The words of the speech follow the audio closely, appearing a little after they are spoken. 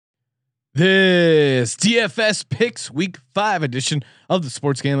This DFS Picks Week 5 edition of the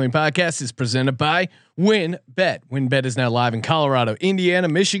Sports Gambling Podcast is presented by WynnBET. WynnBET is now live in Colorado, Indiana,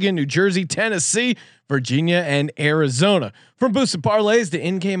 Michigan, New Jersey, Tennessee, Virginia, and Arizona. From boosted parlays to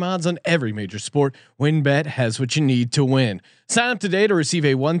in-game odds on every major sport, WynnBET has what you need to win. Sign up today to receive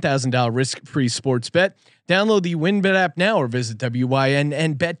a $1,000 risk-free sports bet. Download the WynnBET app now or visit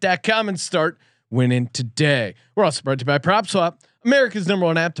wynnbet.com and start winning today. We're also brought to you by PropSwap, America's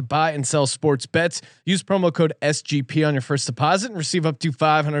 #1 app to buy and sell sports bets. Use promo code SGP on your first deposit and receive up to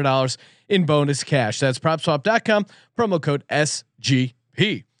 $500 in bonus cash. That's PropSwap.com, promo code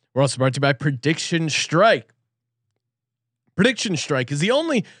SGP. We're also brought to you by Prediction Strike. Prediction Strike is the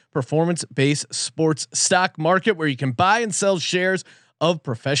only performance-based sports stock market where you can buy and sell shares of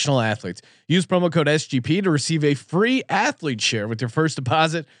professional athletes. Use promo code SGP to receive a free athlete share with your first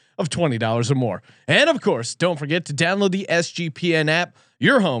deposit of $20 or more. And of course, don't forget to download the SGPN app,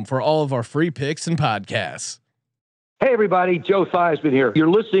 your home for all of our free picks and podcasts. Hey everybody, Joe Theismann here. You're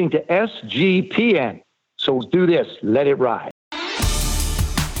listening to SGPN. So do this, let it ride.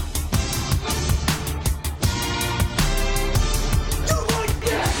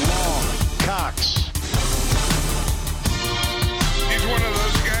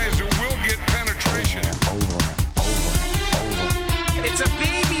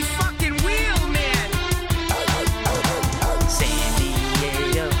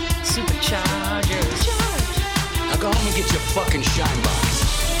 Fucking shine box.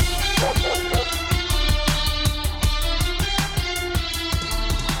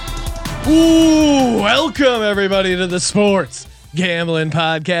 Ooh, welcome everybody to the Sports Gambling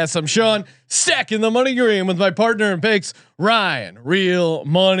Podcast. I'm Sean, stacking the money green with my partner in picks, Ryan, Real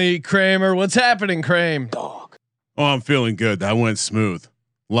Money Kramer. What's happening, Kramer? Dog. Oh, I'm feeling good. That went smooth.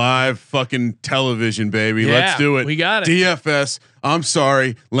 Live fucking television, baby. Yeah, let's do it. We got it. DFS. I'm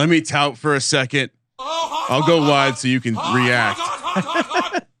sorry. Let me tout for a second. I'll go wide so you can react.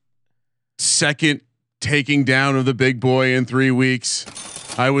 Second taking down of the big boy in 3 weeks.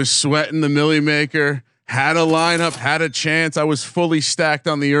 I was sweating the Millie Maker, had a lineup, had a chance. I was fully stacked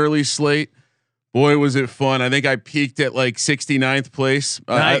on the early slate. Boy, was it fun. I think I peaked at like 69th place.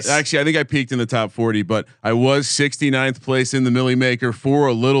 Nice. I think I peaked in the top 40, but I was 69th place in the Millie Maker for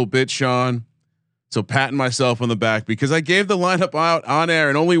a little bit, Sean. So patting myself on the back because I gave the lineup out on air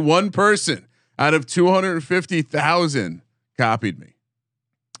and only one person out of 250,000 copied me.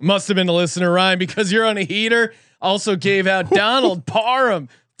 Must have been a listener, Ryan, because you're on a heater. Also gave out Donald Parham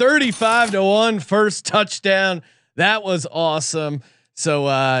 35-1 first touchdown. That was awesome. So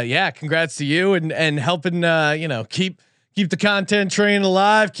yeah, congrats to you and helping keep the content train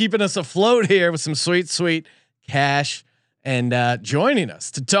alive, keeping us afloat here with some sweet cash and joining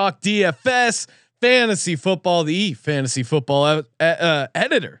us to talk DFS fantasy football, the fantasy football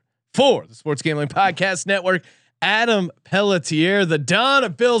editor for the Sports Gambling Podcast Network, Adam Pelletier, the Don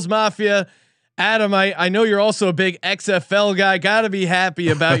of Bills Mafia. Adam, I know you're also a big XFL guy. Got to be happy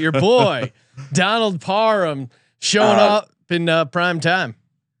about your boy Donald Parham showing up in prime time.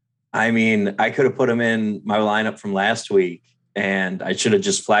 I mean, I could have put him in my lineup from last week, and I should have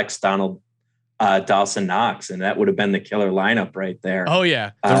just flexed Dawson Knox, and that would have been the killer lineup right there. Oh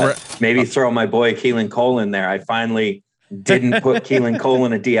yeah, maybe throw my boy Keelan Cole in there. I finally didn't put Keelan Cole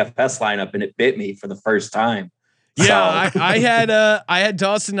in a DFS lineup, and it bit me for the first time. Yeah, so. I had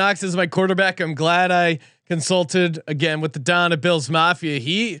Dawson Knox as my quarterback. I'm glad I consulted again with the Don of Bills Mafia.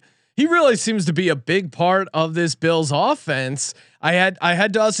 He really seems to be a big part of this Bills offense. I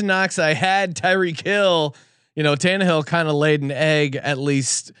had Dawson Knox. I had Tyreek Hill. Tannehill kind of laid an egg at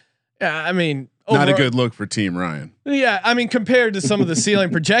least. I mean, not a good look for Team Ryan. Yeah, I mean, compared to some of the ceiling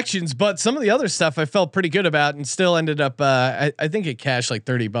projections, but some of the other stuff I felt pretty good about, and still ended up. I think it cashed like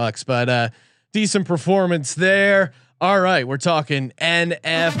 $30, but decent performance there. All right, we're talking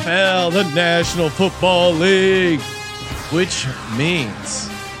NFL, the National Football League, which means,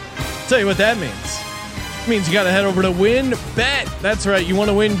 I'll tell you what that means. It means you got to head over to WynnBET. That's right. You want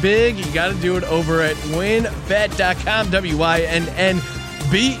to win big, you got to do it over at WynnBET.com. WynnBET.com.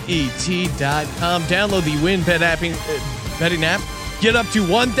 Download the WynnBET betting app. Get up to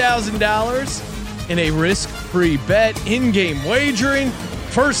 $1,000 in a risk-free bet. In-game wagering,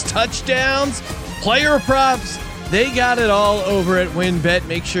 first touchdowns, player props. They got it all over at WynnBET.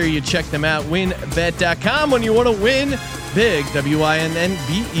 Make sure you check them out. WynnBET.com when you want to win big. WynnBET.com.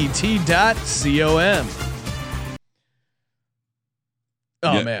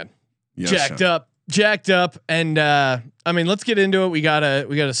 Oh yeah. Man, jacked up, and I mean, let's get into it. We got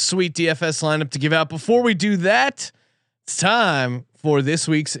a sweet DFS lineup to give out. Before we do that, it's time for this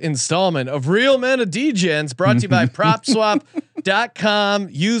week's installment of Real Men of Degens, brought to you by PropSwap, sportsgamblingpodcast.com.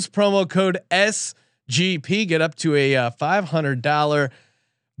 Use promo code SGP. Get up to a $500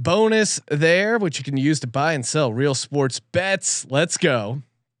 bonus there, which you can use to buy and sell real sports bets. Let's go.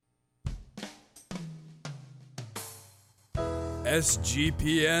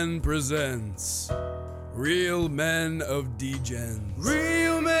 SGPN presents Real Men of Degens.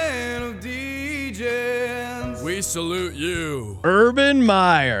 Real Men of Degens. We salute you. Urban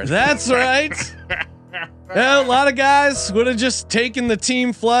Meyer. That's right. Yeah, a lot of guys would have just taken the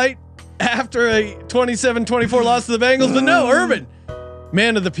team flight after a 27-24 loss to the Bengals, but no, Urban,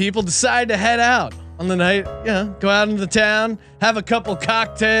 man of the people, decided to head out on the night. Go out into the town, have a couple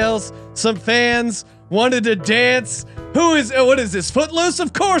cocktails. Some fans wanted to dance. What is this? Footloose?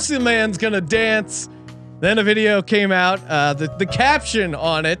 Of course the man's gonna dance. Then a video came out. The caption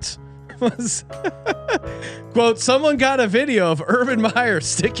on it was quote, "Someone got a video of Urban Meyer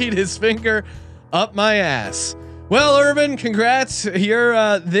sticking his finger up my ass." Well, Urban, congrats.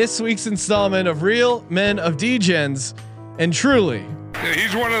 You're this week's installment of Real Men of Degens, and truly,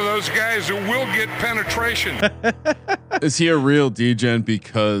 he's one of those guys who will get penetration. Is he a real degen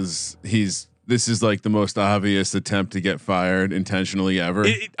because this is like the most obvious attempt to get fired intentionally ever?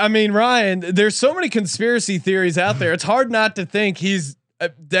 I mean, Ryan, there's so many conspiracy theories out there. It's hard not to think he's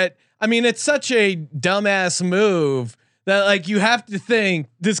that. I mean, it's such a dumbass move that like you have to think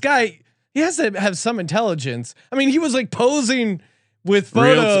this guy, he has to have some intelligence. I mean, he was like posing with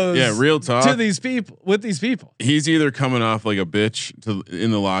photos, real talk to these people with these people. He's either coming off like a bitch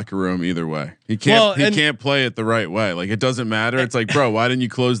in the locker room. Either way, he can't play it the right way. Like it doesn't matter. It's like, bro, why didn't you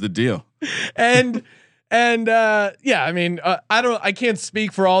close the deal? And yeah, I mean, I can't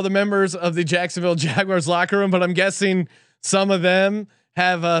speak for all the members of the Jacksonville Jaguars locker room, but I'm guessing some of them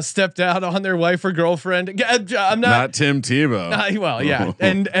have stepped out on their wife or girlfriend. I'm not Tim Tebow. Well, yeah,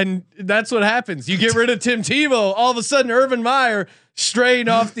 and that's what happens. You get rid of Tim Tebow, all of a sudden Urban Meyer straying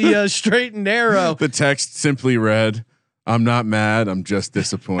off the straight and narrow. The text simply read, "I'm not mad. I'm just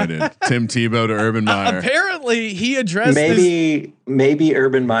disappointed." Tim Tebow to Urban Meyer. Apparently, he addressed maybe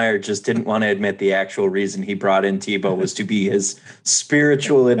Urban Meyer just didn't want to admit the actual reason he brought in Tebow was to be his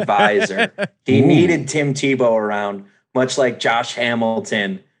spiritual advisor. He needed Tim Tebow around, much like Josh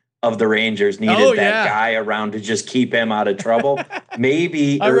Hamilton of the Rangers needed that guy around to just keep him out of trouble.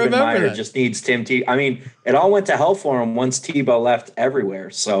 Maybe Urban Meyer just needs Tim Tebow. I mean, it all went to hell for him once Tebow left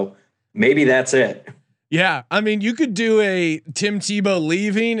everywhere. So maybe that's it. Yeah, I mean, you could do a Tim Tebow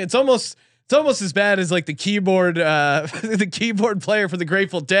leaving. It's almost as bad as like the keyboard player for the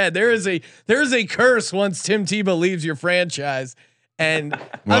Grateful Dead. There is a curse once Tim Tebow leaves your franchise. And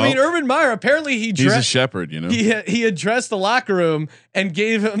I mean, Urban Meyer, apparently he's a shepherd, you know, he addressed the locker room and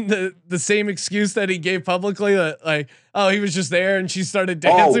gave him the same excuse that he gave publicly, that like, oh, he was just there and she started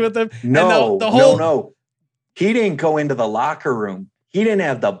dancing with him. No, he didn't go into the locker room. He didn't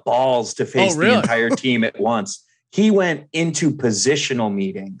have the balls to face the entire team at once. He went into positional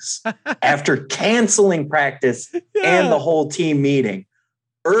meetings after canceling practice and the whole team meeting.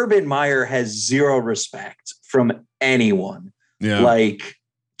 Urban Meyer has zero respect from anyone. Yeah. Like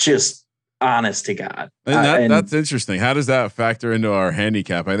just honest to God. And that's interesting. How does that factor into our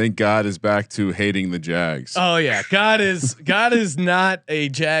handicap? I think God is back to hating the Jags. Oh yeah. God is not a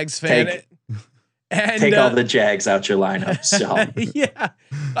Jags fan. Take all the Jags out your lineup. So yeah.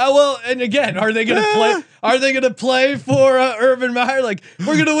 Well, and again, are they going to play? Are they going to play for Urban Meyer? Like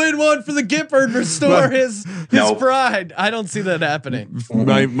we're going to win one for the Gifford, restore his pride. I don't see that happening.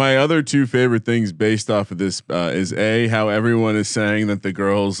 My other two favorite things based off of this is how everyone is saying that the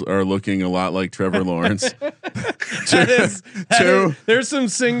girls are looking a lot like Trevor Lawrence. Two, there's some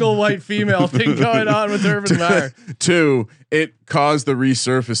single white female thing going on with Urban Meyer. Two, it caused the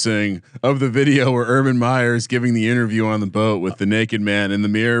resurfacing of the video where Urban Meyer is giving the interview on the boat with the naked man in the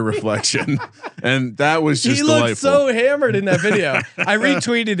mirror reflection. And that was just delightful. Looked so hammered in that video. I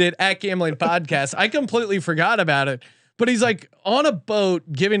retweeted it at Gambling Podcast. I completely forgot about it, but he's like on a boat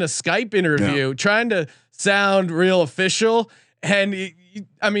giving a Skype interview, trying to sound real official. And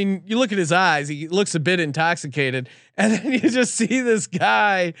I mean, you look at his eyes, he looks a bit intoxicated. And then you just see this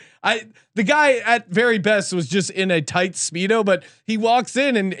guy. The guy at very best was just in a tight Speedo, but he walks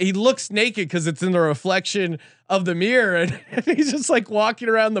in and he looks naked because it's in the reflection of the mirror. And he's just like walking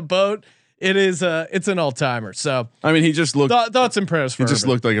around the boat. It's an all timer. So, I mean, he just looked, thoughts and prayers for He just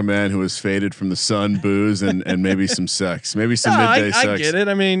looked like a man who was faded from the sun, booze, and maybe some sex, maybe some midday sex. I get it.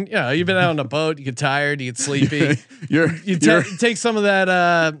 I mean, you've been out on a boat, you get tired, you get sleepy. You take some of that,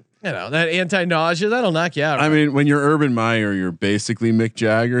 that anti-nausea, that'll knock you out. I mean, when you're Urban Meyer, you're basically Mick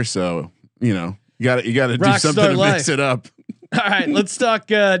Jagger. So, you got to do something to mix it up. All right, let's talk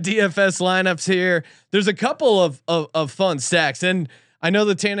DFS lineups here. There's a couple of fun stacks, and I know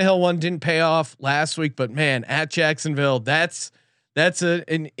the Tannehill one didn't pay off last week, but man, at Jacksonville, that's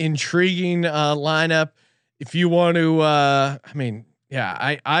an intriguing lineup. If you want to, I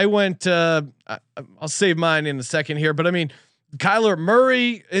went. I'll save mine in a second here, but I mean, Kyler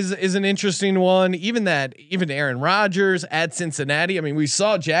Murray is an interesting one. Even Aaron Rodgers at Cincinnati. I mean, we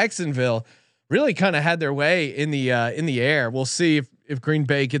saw Jacksonville really kind of had their way in the air. We'll see if Green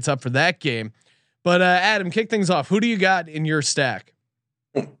Bay gets up for that game. But Adam, kick things off. Who do you got in your stack?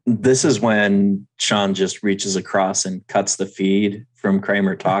 This is when Sean just reaches across and cuts the feed from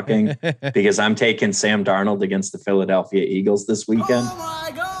Kramer talking because I'm taking Sam Darnold against the Philadelphia Eagles this weekend. Oh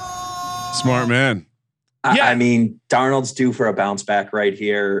my God. Smart man. I mean, Darnold's due for a bounce back right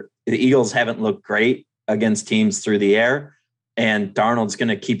here. The Eagles haven't looked great against teams through the air, and Darnold's going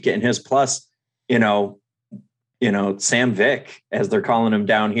to keep getting his plus. Sam Vick, as they're calling him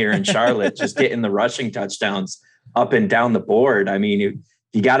down here in Charlotte, just getting the rushing touchdowns up and down the board. I mean,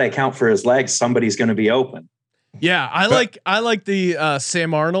 you got to account for his legs. Somebody's going to be open. Yeah, I like the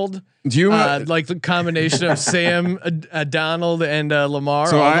Sam Arnold. Do you like the combination of Sam Donald and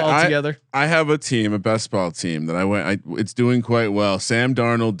Lamar all together? I have a team, a best ball team that it's doing quite well. Sam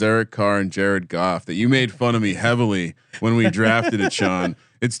Darnold, Derek Carr, and Jared Goff. That you made fun of me heavily when we drafted it, Sean.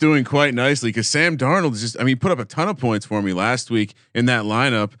 It's doing quite nicely because Sam Darnold is he put up a ton of points for me last week in that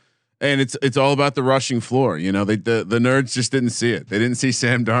lineup. And it's all about the rushing floor. You know, the nerds just didn't see it. They didn't see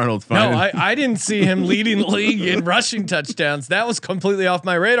Sam Darnold. No, I didn't see him leading the league in rushing touchdowns. That was completely off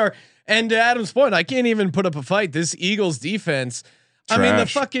my radar. And to Adam's point, I can't even put up a fight. This Eagles defense. Trash. I mean, the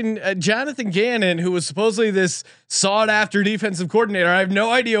fucking Jonathan Gannon, who was supposedly this sought after defensive coordinator. I have no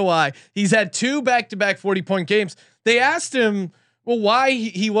idea why. He's had 2 back-to-back 40-point games. They asked him, well, why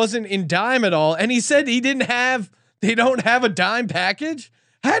he wasn't in dime at all. And he said they don't have a dime package.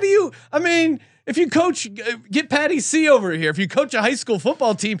 How do you, if you coach, get Patty C over here. If you coach a high school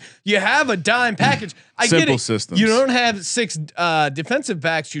football team, you have a dime package. I Simple get it. Systems. You don't have 6 defensive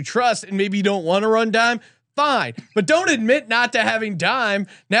backs you trust, and maybe you don't want to run dime. Fine, but don't admit not to having dime.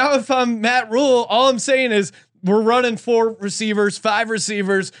 Now, if I'm Matt Rule, all I'm saying is we're running 4 receivers, 5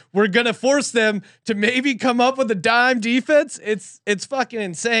 receivers. We're gonna force them to maybe come up with a dime defense. It's fucking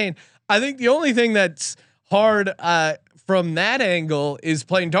insane. I think the only thing that's hard from that angle is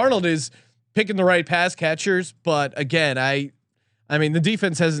playing Darnold is picking the right pass catchers. But again, I mean, the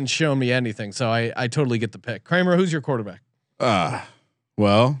defense hasn't shown me anything, so I totally get the pick. Kramer, who's your quarterback?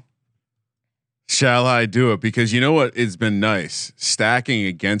 Well, shall I do it? Because you know what? It's been nice stacking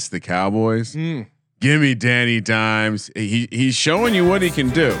against the Cowboys. Give me Danny Dimes. He's showing you what he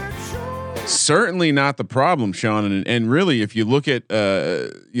can do. Certainly not the problem, Sean. And really, if you look at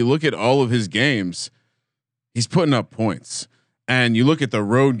all of his games, he's putting up points. And you look at the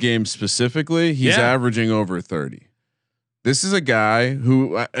road game specifically, he's averaging over 30. This is a guy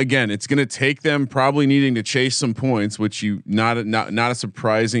who, again, it's going to take them probably needing to chase some points, which not a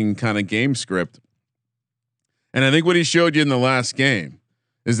surprising kind of game script. And I think what he showed you in the last game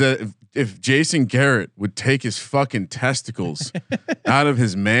is that if Jason Garrett would take his fucking testicles out of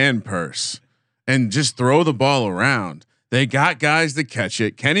his man purse and just throw the ball around, they got guys to catch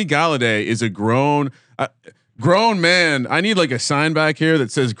it. Kenny Golladay is a grown man. I need like a sign back here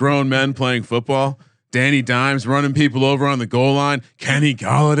that says grown men playing football. Danny Dimes running people over on the goal line. Kenny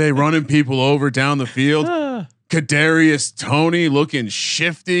Golladay running people over down the field. Kadarius Toney looking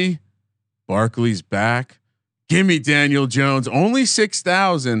shifty. Barkley's back. Give me Daniel Jones. Only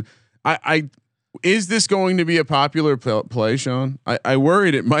 6,000. Is this going to be a popular play, Sean? I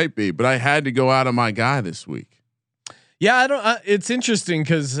worried it might be, but I had to go out of my guy this week. Yeah, I don't. It's interesting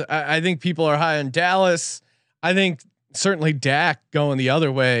because I think people are high on Dallas. I think certainly Dak going the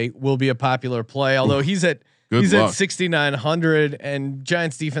other way will be a popular play. Although he's at 6,900, and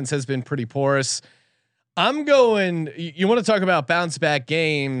Giants defense has been pretty porous. I'm going. You want to talk about bounce back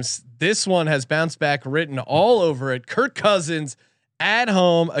games? This one has bounce back written all over it. Kirk Cousins at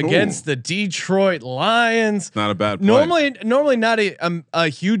home against the Detroit Lions. Not a bad play. Normally not a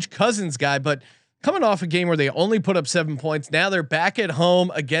huge Cousins guy, but coming off a game where they only put up 7 points, now they're back at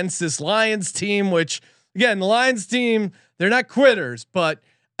home against this Lions team, which again, the Lions team, they're not quitters, but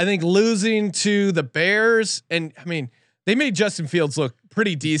I think losing to the Bears, and I mean, they made Justin Fields look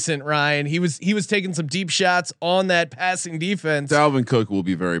pretty decent, Ryan. He was taking some deep shots on that passing defense. Dalvin Cook will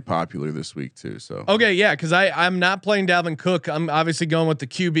be very popular this week too. So okay, yeah, because I'm not playing Dalvin Cook. I'm obviously going with the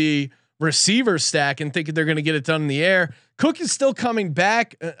QB receiver stack and thinking they're going to get it done in the air. Cook is still coming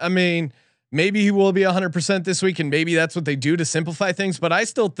back. I mean, maybe he will be 100% this week, and maybe that's what they do to simplify things. But I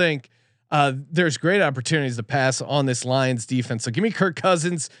still think there's great opportunities to pass on this Lions defense. So give me Kirk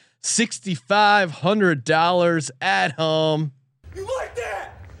Cousins, $6,500 at home. You like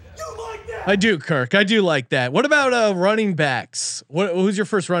that? You like that? I do, Kirk. I do like that. What about running backs? Who's your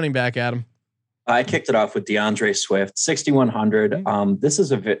first running back, Adam? I kicked it off with DeAndre Swift, 6,100. This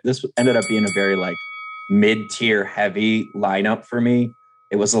ended up being a very like mid-tier heavy lineup for me.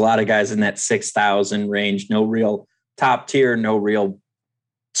 It was a lot of guys in that 6,000 range. No real top tier, no real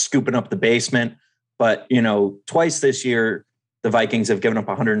scooping up the basement. But twice this year, the Vikings have given up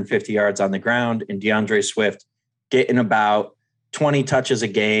 150 yards on the ground, and DeAndre Swift getting about 20 touches a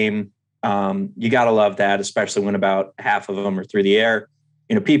game. You got to love that, especially when about half of them are through the air.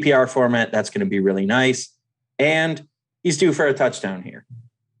 In a PPR format, that's going to be really nice. And he's due for a touchdown here.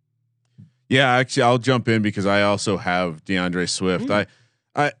 Yeah, actually, I'll jump in because I also have DeAndre Swift.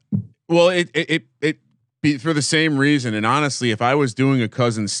 It be for the same reason. And honestly, if I was doing a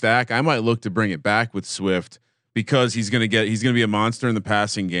Cousins stack, I might look to bring it back with Swift because he's going to be a monster in the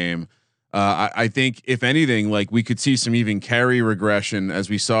passing game. I think if anything, like we could see some even carry regression as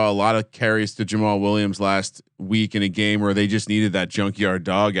we saw a lot of carries to Jamal Williams last week in a game where they just needed that junkyard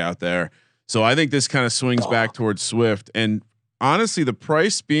dog out there. So I think this kind of swings back towards Swift. And honestly, the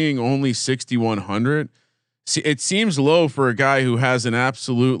price being only 6,100, it seems low for a guy who has an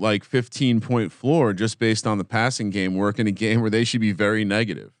absolute like 15-point floor just based on the passing game work in a game where they should be very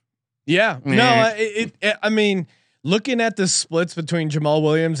negative. Yeah, no, I mean, looking at the splits between Jamal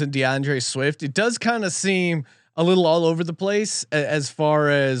Williams and DeAndre Swift, it does kind of seem a little all over the place as far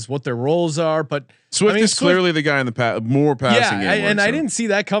as what their roles are. But Swift is clearly the guy in the more passing game. I didn't see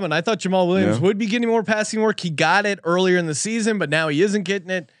that coming. I thought Jamal Williams would be getting more passing work. He got it earlier in the season, but now he isn't getting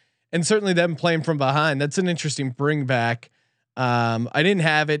it. And certainly them playing from behind. That's an interesting bring back. I didn't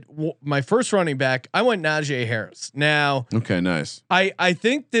have it. My first running back, I went Najee Harris. Now, okay, nice. I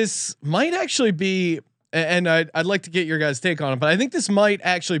think this might actually be, and I'd like to get your guys' take on it, but I think this might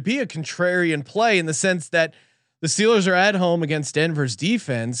actually be a contrarian play in the sense that the Steelers are at home against Denver's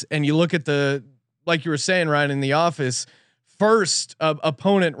defense, and you look at like you were saying, Ryan, in the office, first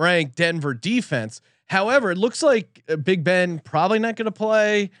opponent ranked Denver defense. However, it looks like Big Ben probably not going to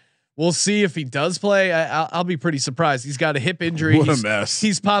play. We'll see if he does play. I'll be pretty surprised. He's got a hip injury. What a mess.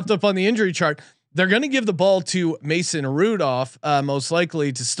 He's popped up on the injury chart. They're going to give the ball to Mason Rudolph, most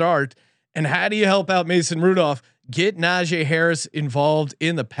likely to start. And how do you help out Mason Rudolph? Get Najee Harris involved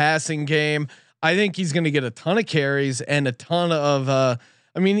in the passing game. I think he's going to get a ton of carries and a ton of,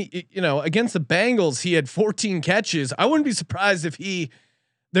 against the Bengals, he had 14 catches. I wouldn't be surprised if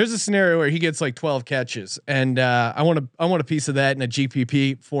there's a scenario where he gets like 12 catches, and I want a piece of that in a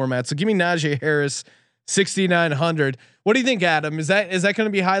GPP format. So give me Najee Harris, 6,900. What do you think, Adam? Is that going to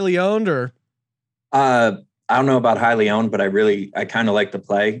be highly owned or? I don't know about highly owned, but I kind of like the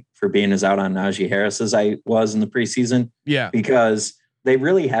play for being as out on Najee Harris as I was in the preseason. Yeah, because they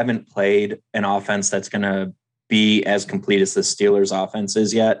really haven't played an offense that's going to be as complete as the Steelers offense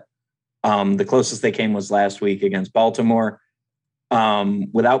is yet. The closest they came was last week against Baltimore.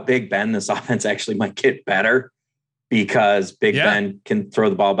 Without Big Ben, this offense actually might get better because Big Ben can throw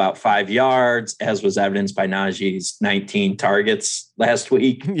the ball about 5 yards, as was evidenced by Najee's 19 targets last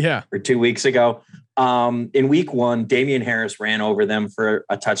week or 2 weeks ago. In week 1, Damian Harris ran over them for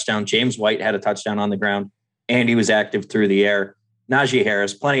a touchdown. James White had a touchdown on the ground and he was active through the air. Najee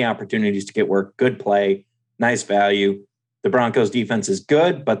Harris, plenty of opportunities to get work, good play, nice value. The Broncos defense is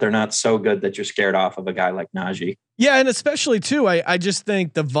good, but they're not so good that you're scared off of a guy like Najee. Yeah. And especially too, I just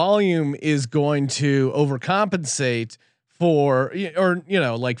think the volume is going to overcompensate for,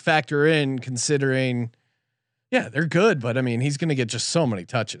 like factor in considering, they're good, but I mean, he's going to get just so many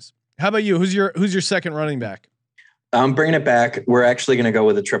touches. How about you? Who's your second running back? I'm bringing it back. We're actually going to go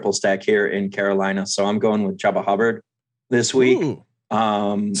with a triple stack here in Carolina. So I'm going with Chuba Hubbard this week. Ooh.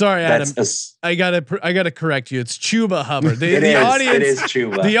 Sorry, Adam. I gotta correct you. It's Chuba Hubbard. The audience, it is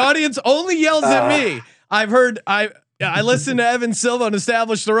Chuba. The audience only yells at me. I've heard. I listened to Evan Silva on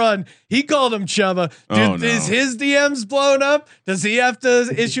Establish the Run. He called him Chuba. Is his DMs blown up? Does he have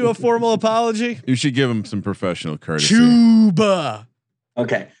to issue a formal apology? You should give him some professional courtesy. Chuba.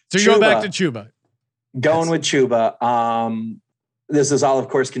 Okay. So you go back to Chuba. Going with Chuba. This is all, of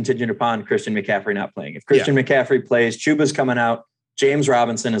course, contingent upon Christian McCaffrey not playing. If Christian McCaffrey plays, Chuba's coming out. James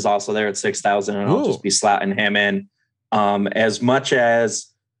Robinson is also there at 6,000, and I'll just be slotting him in. As much as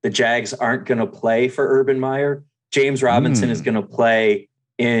the Jags aren't going to play for Urban Meyer, James Robinson is going to play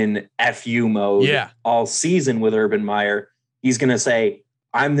in FU mode all season with Urban Meyer. He's going to say,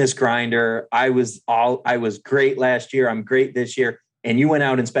 "I'm this grinder. I was great last year. I'm great this year." And you went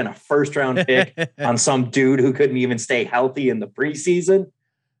out and spent a first-round pick on some dude who couldn't even stay healthy in the preseason.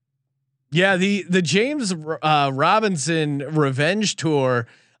 Yeah, the James Robinson revenge tour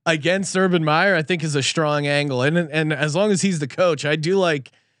against Urban Meyer, I think, is a strong angle, and as long as he's the coach, I do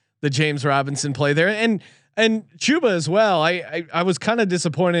like the James Robinson play there, and Chuba as well. I was kind of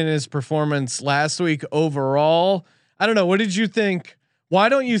disappointed in his performance last week overall. I don't know. What did you think? Why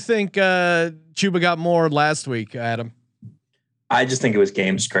don't you think Chuba got more last week, Adam? I just think it was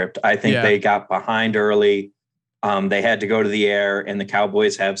game script. I think they got behind early. They had to go to the air, and the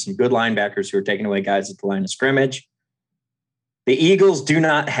Cowboys have some good linebackers who are taking away guys at the line of scrimmage. The Eagles do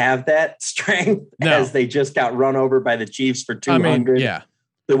not have that strength as they just got run over by the Chiefs for 200.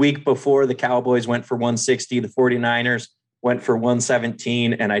 The week before, the Cowboys went for 160. The 49ers went for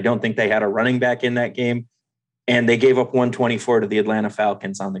 117. And I don't think they had a running back in that game. And they gave up 124 to the Atlanta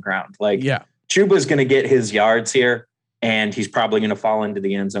Falcons on the ground. Chuba's going to get his yards here, and he's probably going to fall into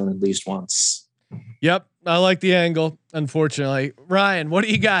the end zone at least once. Yep. I like the angle. Unfortunately, Ryan, what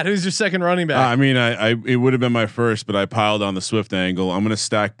do you got? Who's your second running back? I mean, it would have been my first, but I piled on the Swift angle. I'm going to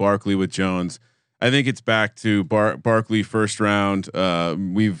stack Barkley with Jones. I think it's back to Barkley first round.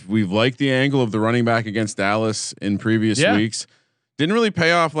 We've liked the angle of the running back against Dallas in previous weeks. Didn't really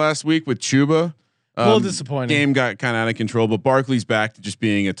pay off last week with Chuba. A little disappointing. Game got kind of out of control, but Barkley's back to just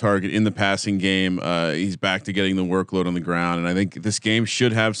being a target in the passing game. He's back to getting the workload on the ground, and I think this game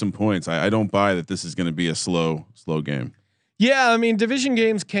should have some points. I don't buy that this is going to be a slow game. Yeah, I mean, division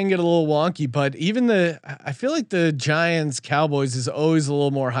games can get a little wonky, but I feel like the Giants Cowboys is always a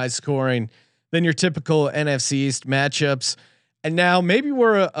little more high scoring than your typical NFC East matchups. And now maybe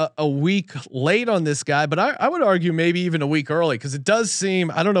we're a week late on this guy, but I would argue maybe even a week early, because it does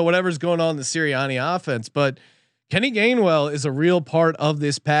seem, I don't know, whatever's going on in the Sirianni offense, but Kenny Gainwell is a real part of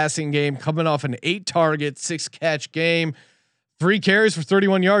this passing game, coming off an 8 target, 6 catch game, 3 carries for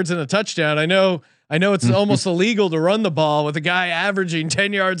 31 yards and a touchdown. I know it's almost illegal to run the ball with a guy averaging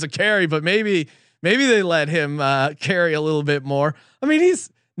 10 yards a carry, but maybe they let him carry a little bit more. I mean,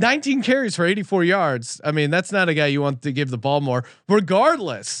 he's 19 carries for 84 yards. I mean, that's not a guy you want to give the ball more.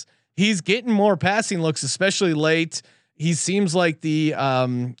 Regardless, he's getting more passing looks, especially late. He seems like the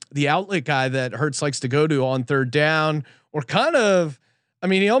outlet guy that Hurts likes to go to on third down, or kind of. I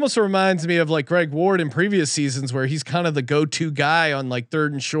mean, he almost reminds me of like Greg Ward in previous seasons, where he's kind of the go-to guy on like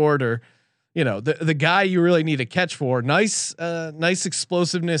third and short, or the guy you really need a catch for. Nice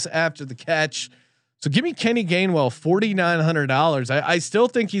explosiveness after the catch. So give me Kenny Gainwell, $4,900. I still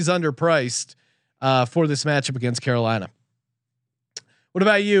think he's underpriced for this matchup against Carolina. What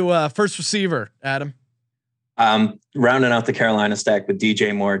about you? First receiver, Adam. Rounding out the Carolina stack with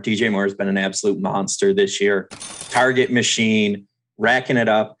DJ Moore. DJ Moore has been an absolute monster this year. Target machine, racking it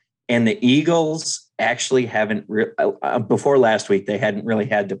up. And the Eagles actually haven't before last week, they hadn't really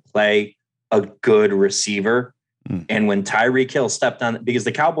had to play a good receiver. And when Tyreek Hill stepped on, because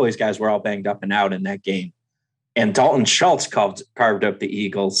the Cowboys guys were all banged up and out in that game, and Dalton Schultz carved up the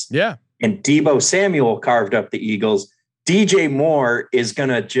Eagles. Yeah. And Deebo Samuel carved up the Eagles. DJ Moore is going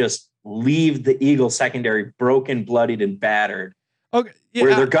to just leave the Eagles secondary broken, bloodied, and battered. Okay. Yeah,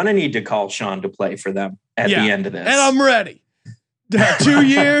 where they're going to need to call Sean to play for them at the end of this. And I'm ready. 2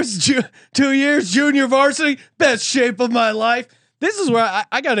 years, 2 years, junior varsity, best shape of my life. This is where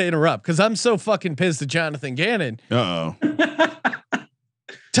I got to interrupt, because I'm so fucking pissed at Jonathan Gannon. You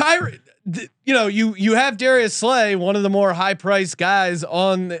have Darius Slay, one of the more high priced guys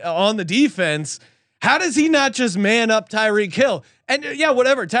on the defense. How does he not just man up Tyreek Hill? And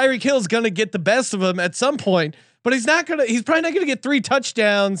whatever, Tyreek Hill's going to get the best of him at some point, but he's probably not going to get 3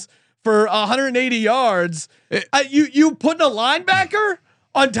 touchdowns for 180 yards. You putting a linebacker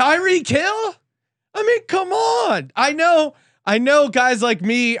on Tyreek Hill? I mean, come on. I know guys like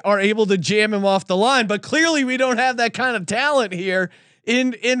me are able to jam him off the line, but clearly we don't have that kind of talent here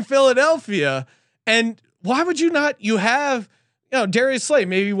in Philadelphia. And why would you not? You have, Darius Slay,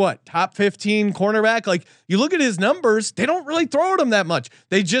 maybe top 15 cornerback. Like, you look at his numbers, they don't really throw at him that much.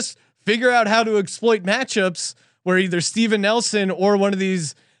 They just figure out how to exploit matchups where either Steven Nelson or one of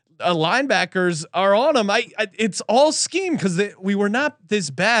these linebackers are on him. It's all scheme, because we were not this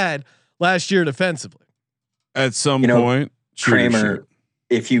bad last year defensively. At some point. Kramer,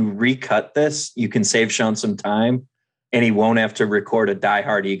 if you recut this, you can save Sean some time, and he won't have to record a Die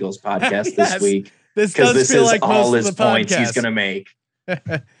Hard Eagles podcast this week. This is like all his points he's going to make.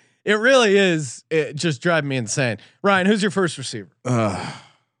 It really is. It just driving me insane. Ryan, who's your first receiver?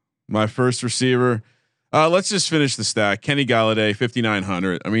 My first receiver. Let's just finish the stack. Kenny Galladay,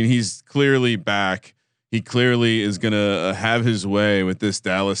 5,900. I mean, he's clearly back. He clearly is going to have his way with this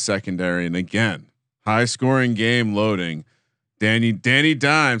Dallas secondary. And again, high scoring game loading. Danny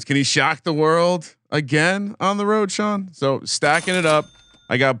Dimes. Can he shock the world again on the road, Sean? So stacking it up.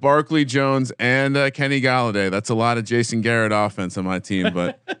 I got Barkley, Jones, and Kenny Galladay. That's a lot of Jason Garrett offense on my team,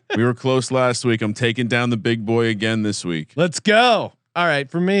 but we were close last week. I'm taking down the big boy again this week. Let's go. All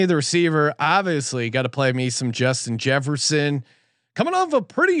right, for me, the receiver, obviously got to play me some Justin Jefferson, coming off a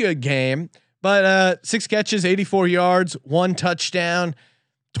pretty good game, but 6 catches, 84 yards, 1 touchdown,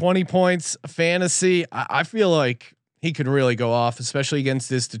 20 points fantasy. I feel like he could really go off, especially against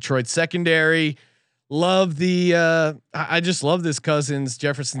this Detroit secondary. Love the I just love this Cousins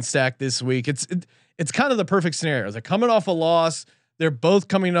Jefferson stack this week. It's kind of the perfect scenario. They're coming off a loss. They're both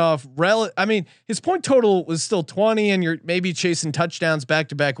coming off I mean, his point total was still 20 and you're maybe chasing touchdowns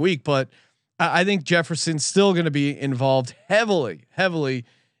back-to-back week, but I think Jefferson's still going to be involved heavily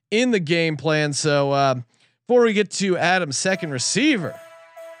in the game plan. So before we get to Adam's second receiver,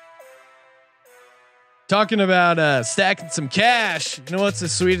 talking about stacking some cash. You know what's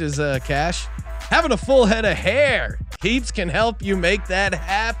as sweet as cash? Having a full head of hair. Keeps can help you make that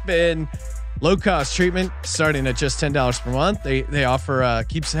happen. Low cost treatment starting at just $10 per month. They offer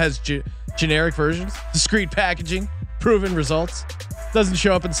Keeps has generic versions, discreet packaging, proven results. Doesn't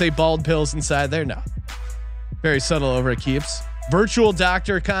show up and say bald pills inside there. No, very subtle over at Keeps. Virtual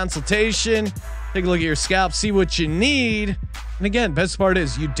doctor consultation. Take a look at your scalp, see what you need. And again, best part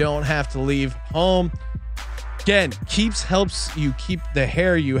is you don't have to leave home. Again, Keeps helps you keep the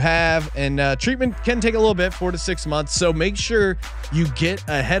hair you have, and treatment can take a little bit, 4 to 6 months. So make sure you get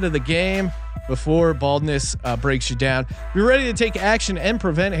ahead of the game before baldness breaks you down. If you're ready to take action and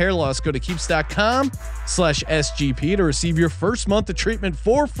prevent hair loss, go to keeps.com/SGP to receive your first month of treatment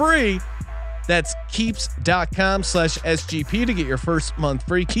for free. That's keeps.com/SGP to get your first month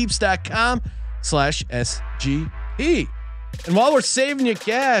free. Keeps.com/SGP. And while we're saving you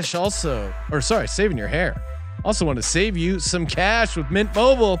cash, saving your hair. Also want to save you some cash with Mint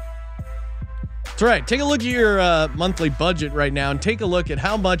Mobile. That's right. Take a look at your monthly budget right now and take a look at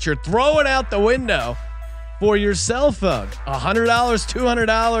how much you're throwing out the window for your cell phone. $100,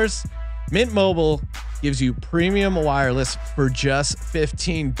 $200. Mint Mobile gives you premium wireless for just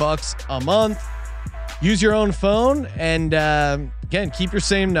 $15 a month. Use your own phone and again, keep your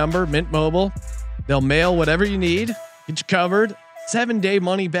same number, Mint Mobile. They'll mail whatever you need. Get you covered. 7-day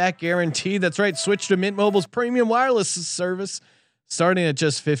money back guarantee. That's right. Switch to Mint Mobile's premium wireless service starting at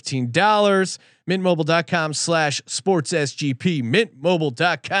just $15. Mintmobile.com/sportsSGP.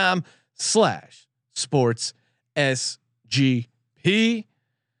 Mintmobile.com/sportsSGP.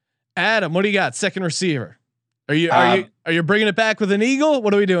 Adam, what do you got? Second receiver. Are you bringing it back with an eagle?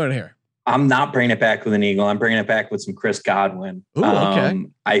 What are we doing here? I'm not bringing it back with an eagle. I'm bringing it back with some Chris Godwin. Ooh, okay.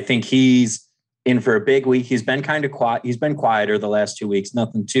 I think he's in for a big week. He's been kind of quiet. He's been quieter the last 2 weeks.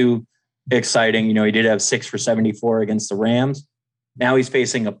 Nothing too exciting. You know, he did have 6 for 74 against the Rams. Now he's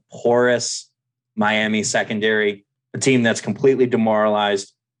facing a porous Miami secondary, a team that's completely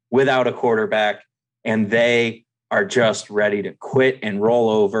demoralized without a quarterback, and they are just ready to quit and roll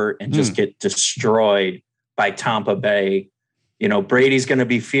over and just get destroyed by Tampa Bay. You know, Brady's going to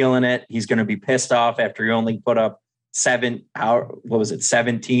be feeling it. He's going to be pissed off after he only put up 17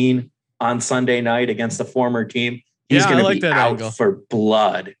 on Sunday night against the former team. He's going to be out angle for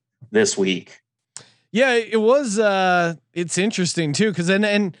blood this week. Yeah, it was. It's interesting too, because and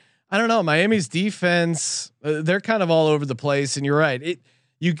I don't know, Miami's defense, they're kind of all over the place, and you're right.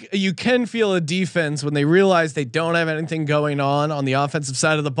 You can feel a defense when they realize they don't have anything going on the offensive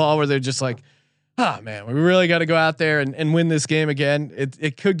side of the ball, where they're just like, oh man, we really got to go out there and win this game again.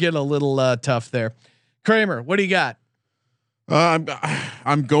 It could get a little tough there. Kramer, what do you got?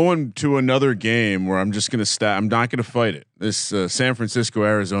 I'm going to another game where I'm just going to I'm not going to fight it. This San Francisco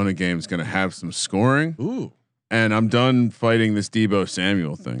Arizona game is going to have some scoring. Ooh. And I'm done fighting this Deebo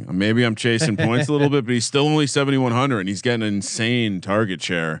Samuel thing. Maybe I'm chasing points a little bit, but he's still only 7,100 and he's getting an insane target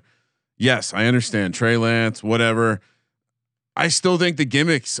share. Yes, I understand Trey Lance, whatever. I still think the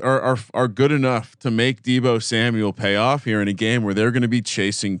gimmicks are good enough to make Deebo Samuel pay off here in a game where they're going to be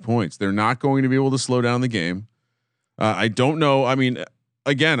chasing points. They're not going to be able to slow down the game. I don't know. I mean,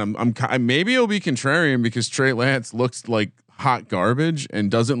 again, I'm maybe it'll be contrarian because Trey Lance looks like hot garbage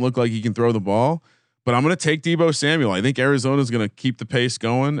and doesn't look like he can throw the ball. But I'm going to take Deebo Samuel. I think Arizona's going to keep the pace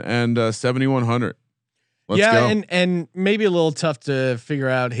going, and 7,100. Let's go. and maybe a little tough to figure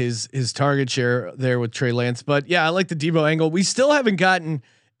out his target share there with Trey Lance. But yeah, I like the Deebo angle. We still haven't gotten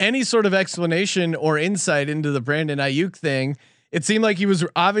any sort of explanation or insight into the Brandon Ayuk thing. It seemed like he was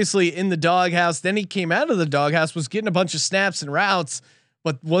obviously in the doghouse. Then he came out of the doghouse, was getting a bunch of snaps and routes,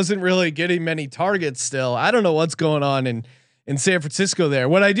 but wasn't really getting many targets still. I don't know what's going on in San Francisco there.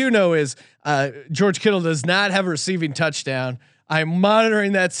 What I do know is George Kittle does not have a receiving touchdown. I'm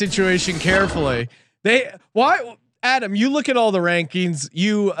monitoring that situation carefully. Adam, you look at all the rankings,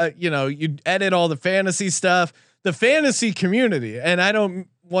 you edit all the fantasy stuff, the fantasy community, and I don't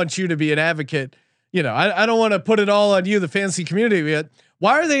want you to be an advocate. I don't want to put it all on you, the fantasy community. Yet.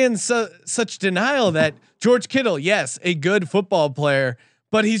 Why are they in such denial that George Kittle, yes, a good football player,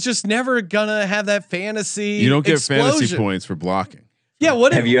 but he's just never gonna have that fantasy. You don't get explosion. fantasy points for blocking. Yeah.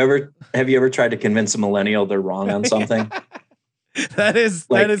 What have you ever tried to convince a millennial they're wrong on something? that is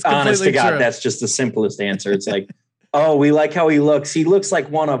honest to God, true. that's just the simplest answer. It's like, oh, we like how he looks. He looks like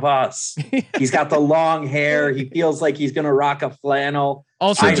one of us. He's got the long hair. He feels like he's gonna rock a flannel.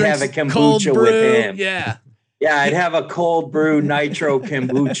 Also, I'd have a kombucha with him. Yeah. Yeah, I'd have a cold brew nitro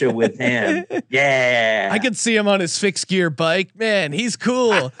kombucha with him. Yeah. I could see him on his fixed gear bike. Man, he's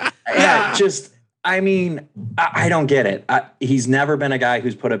cool. I don't get it. He's never been a guy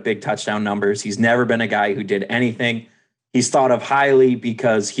who's put up big touchdown numbers. He's never been a guy who did anything. He's thought of highly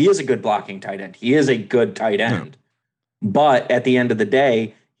because he is a good blocking tight end. He is a good tight end. But at the end of the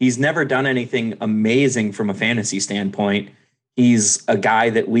day, he's never done anything amazing from a fantasy standpoint. He's a guy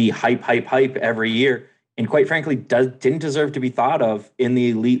that we hype every year. And quite frankly, didn't deserve to be thought of in the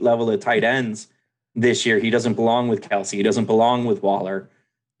elite level of tight ends this year. He doesn't belong with Kelsey. He doesn't belong with Waller.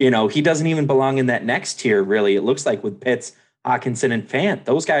 He doesn't even belong in that next tier, really. It looks like with Pitts, Hawkinson, and Fant.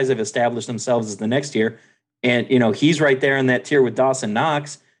 Those guys have established themselves as the next tier. And, he's right there in that tier with Dawson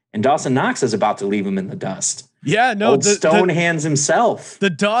Knox. And Dawson Knox is about to leave him in the dust. Yeah, no, Old Stone Hands himself.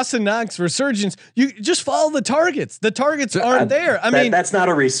 The Dawson Knox resurgence. You just follow the targets. The targets aren't there. I mean, that's not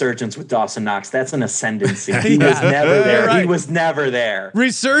a resurgence with Dawson Knox. That's an ascendancy. He was never there. Right. He was never there.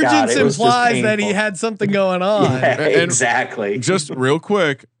 Resurgence implies that he had something going on. Yeah, exactly. Just real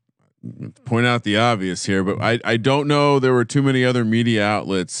quick, point out the obvious here, but I don't know. There were too many other media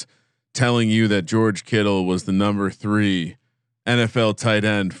outlets telling you that George Kittle was the number 3 NFL tight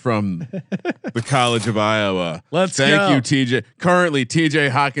end from the College of Iowa. Thank you, TJ. Currently, TJ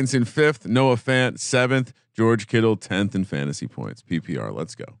Hawkinson 5th, Noah Fant 7th, George Kittle 10th in fantasy points. PPR.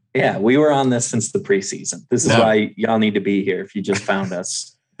 Let's go. Yeah, we were on this since the preseason. This is why y'all need to be here if you just found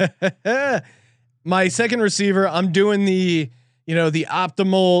us. My second receiver, I'm doing the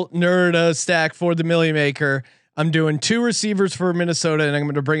optimal nerd stack for the Millie Maker. I'm doing 2 receivers for Minnesota, and I'm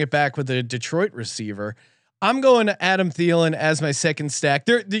going to bring it back with a Detroit receiver. I'm going to Adam Thielen as my second stack.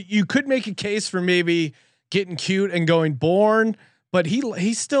 You could make a case for maybe getting cute and going Bourne, but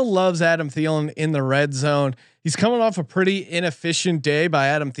he still loves Adam Thielen in the red zone. He's coming off a pretty inefficient day by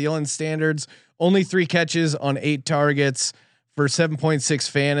Adam Thielen standards. Only 3 catches on 8 targets for 7.6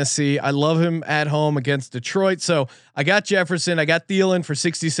 fantasy. I love him at home against Detroit. So I got Jefferson. I got Thielen for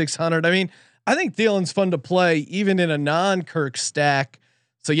 6,600. I mean, I think Thielen's fun to play even in a non-Kirk stack.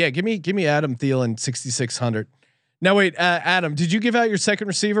 So yeah, give me Adam Thielen 6,600. Now wait, Adam, did you give out your second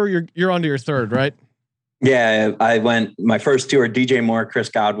receiver? You're on to your third, right? Yeah, I went. My first 2 are DJ Moore, Chris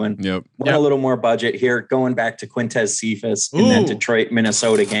Godwin. Yep. A little more budget here. Going back to Quintez Cephas in that Detroit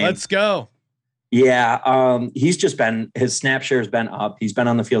Minnesota game. Let's go. Yeah, he's just been, his snap share has been up. He's been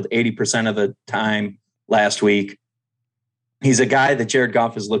on the field 80% of the time last week. He's a guy that Jared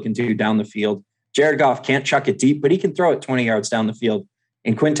Goff is looking to down the field. Jared Goff can't chuck it deep, but he can throw it 20 yards down the field.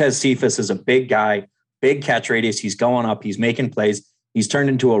 And Quintez Cephas is a big guy, big catch radius. He's going up. He's making plays. He's turned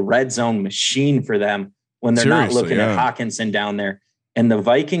into a red zone machine for them when they're not looking at Hawkinson down there. And the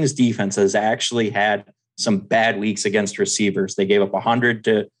Vikings defense has actually had some bad weeks against receivers. They gave up 100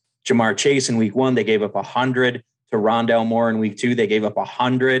 to Jamar Chase in week 1. They gave up 100 to Rondale Moore in week 2. They gave up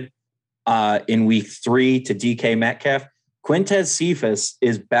 100 in week 3 to DK Metcalf. Quintez Cephas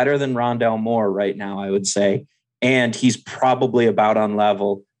is better than Rondale Moore right now, I would say. And he's probably about on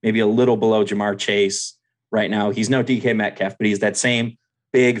level, maybe a little below Jamar Chase right now. He's no DK Metcalf, but he's that same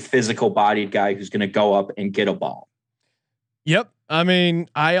big physical bodied guy who's going to go up and get a ball. Yep. I mean,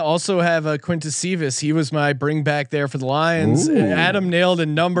 I also have a Quintez Cephas. He was my bring back there for the Lions. Adam nailed a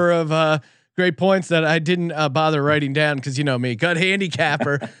number of great points that I didn't bother writing down because you know me, gut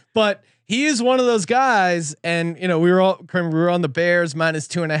handicapper. But he is one of those guys, and we were on the Bears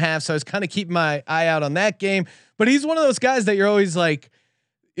 -2.5, so I was kind of keeping my eye out on that game. But he's one of those guys that you're always like,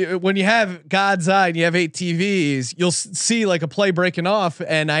 when you have God's eye and you have 8 TVs, you'll see like a play breaking off,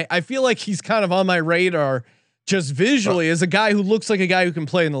 and I feel like he's kind of on my radar just visually as a guy who looks like a guy who can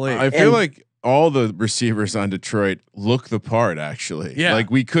play in the league. I feel like all the receivers on Detroit look the part. Actually, yeah.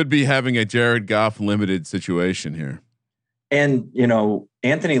 Like we could be having a Jared Goff limited situation here. And,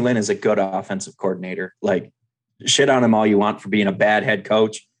 Anthony Lynn is a good offensive coordinator. Like, shit on him all you want for being a bad head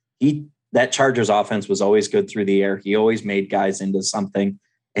coach. That Chargers offense was always good through the air. He always made guys into something.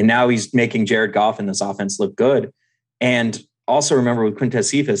 And now he's making Jared Goff in this offense look good. And also remember with Quintez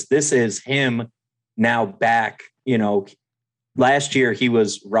Cephas, this is him now back, last year he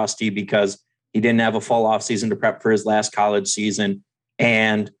was rusty because he didn't have a full off season to prep for his last college season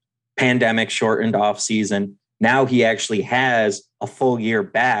and pandemic shortened off season. Now he actually has a full year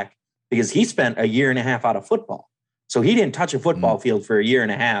back because he spent a year and a half out of football. So he didn't touch a football field for a year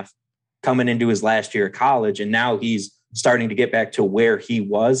and a half coming into his last year of college. And now he's starting to get back to where he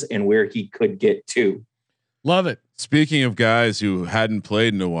was and where he could get to. Love it. Speaking of guys who hadn't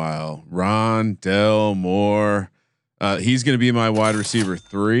played in a while, Rondale Moore, he's going to be my wide receiver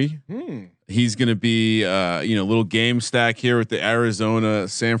 3. He's going to be, little game stack here with the Arizona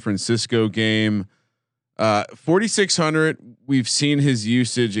San Francisco game. 4,600. We've seen his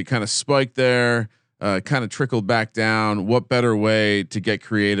usage. It kind of spiked there, kind of trickled back down. What better way to get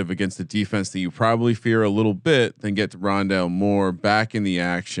creative against the defense that you probably fear a little bit than get to Rondale Moore back in the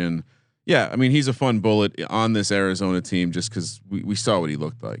action? Yeah, I mean, he's a fun bullet on this Arizona team just because we saw what he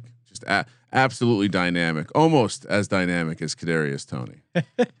looked like. Just absolutely dynamic, almost as dynamic as Kadarius Toney.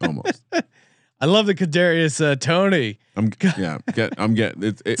 Almost. I love the Kadarius Toney. I'm getting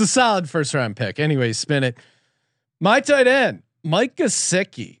it's a solid first round pick. Anyway, spin it. My tight end, Mike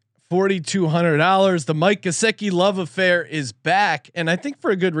Gesicki, $4,200. The Mike Gesicki love affair is back, and I think for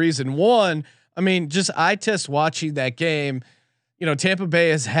a good reason. One, I mean, just eye test watching that game. Tampa Bay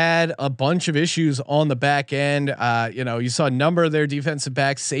has had a bunch of issues on the back end. You saw a number of their defensive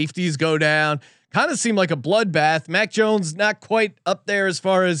backs, safeties go down. Kind of seemed like a bloodbath. Mac Jones not quite up there as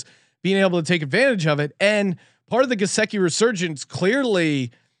far as being able to take advantage of it. And part of the Gesicki resurgence, clearly,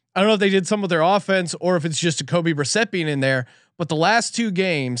 I don't know if they did some with their offense or if it's just Jacoby Brissett being in there. But the last 2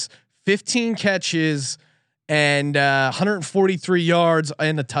 games, 15 catches and 143 yards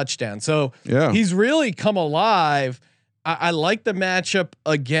and a touchdown. So he's really come alive. I like the matchup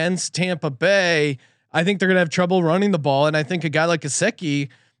against Tampa Bay. I think they're going to have trouble running the ball, and I think a guy like Gesicki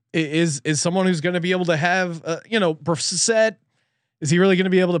is someone who's going to be able to have Brissett. Is he really going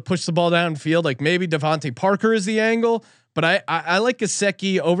to be able to push the ball downfield? Like maybe Devontae Parker is the angle, but I like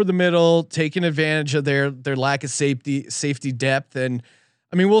Gesicki over the middle, taking advantage of their lack of safety depth, and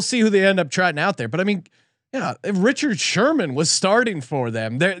I mean we'll see who they end up trotting out there. But I mean, Richard Sherman was starting for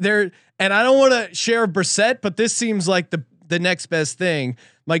them. They're and I don't want to share Brissett, but this seems like the next best thing.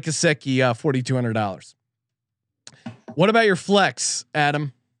 Mike Gesicki, $4,200. What about your flex,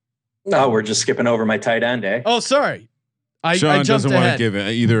 Adam? No, we're just skipping over my tight end, eh? Oh, sorry. Sean I doesn't want to give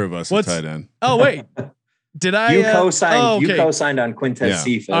either of us a tight end. Oh wait, did I? You co-signed. You co-signed on Quintez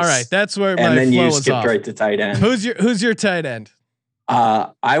Cephas. All right, that's where my and then flow you was skipped off. right to tight end. Who's your tight end?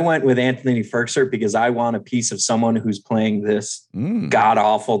 I went with Anthony Firkser because I want a piece of someone who's playing this god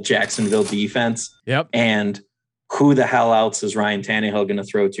awful Jacksonville defense. Yep. And who the hell else is Ryan Tannehill going to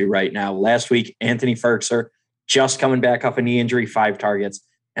throw to right now? Last week, Anthony Firkser just coming back off a knee injury, 5 targets.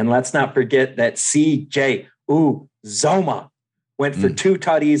 And let's not forget that CJ Uzomah went for 2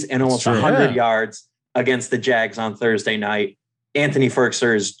 tutties and almost 100 yards against the Jags on Thursday night. Anthony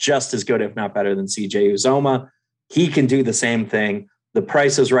Firkser is just as good, if not better, than CJ Uzomah. He can do the same thing. The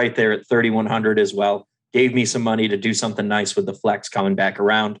price is right there at 3,100 as well. Gave me some money to do something nice with the flex coming back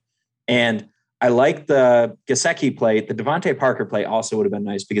around. And I like the Gesicki play. The Devontae Parker play also would have been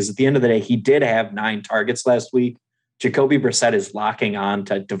nice because at the end of the day, he did have 9 targets last week. Jacoby Brissett is locking on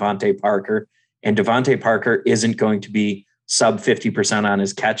to Devontae Parker, and Devontae Parker isn't going to be sub 50% on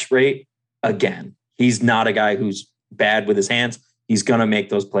his catch rate again. He's not a guy who's bad with his hands. He's going to make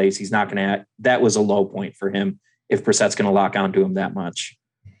those plays. He's not going to. That was a low point for him if Brissett's going to lock onto him that much.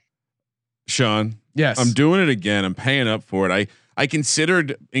 Sean, yes, I'm doing it again. I'm paying up for it. I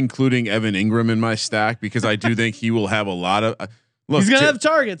considered including Evan Ingram in my stack because I do think he will have a lot of. Look, he's gonna have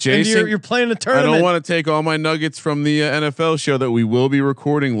targets. Jason, and you're playing a tournament. I don't want to take all my nuggets from the NFL show that we will be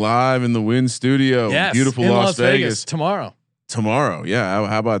recording live in the Wynn Studio, beautiful in Las Vegas tomorrow. Tomorrow, yeah.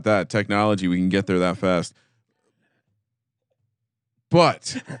 How about that technology? We can get there that fast.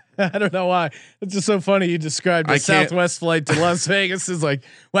 But I don't know why. It's just so funny. You described the Southwest flight to Las Vegas is like,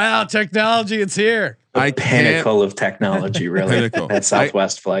 wow, technology, it's here. The pinnacle of technology, really. That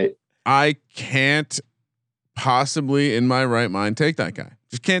Southwest flight. I can't possibly in my right mind take that guy.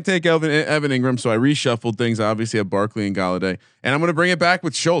 Just can't take Evan Ingram. So I reshuffled things. Obviously have Barkley and Galladay, and I'm going to bring it back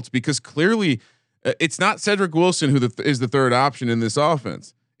with Schultz because clearly it's not Cedric Wilson who is the third option in this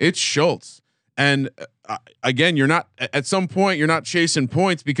offense. It's Schultz. And again, you're not at some point you're not chasing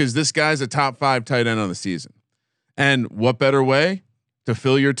points because this guy's a top 5 tight end on the season. And what better way to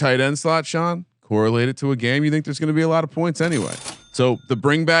fill your tight end slot, Sean? Correlate it to a game. You think there's going to be a lot of points anyway. So the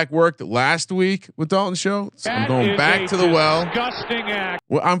bring back worked last week with Dalton Schultz. I'm going back to the well. Disgusting act.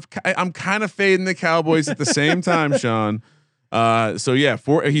 Well, I'm kind of fading the Cowboys at the same time, Sean. So yeah,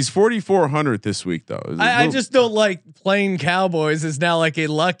 he's 4,400 this week though. I just don't like playing Cowboys is now like a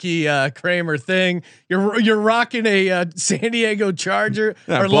lucky Kramer thing. You're rocking a San Diego Charger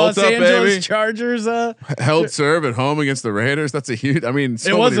or Los Angeles baby. Chargers. Held serve at home against the Raiders. That's a huge. I mean,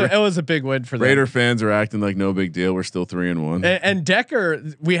 it was a big win for them. Raider fans are acting like no big deal. We're still 3-1. And Decker,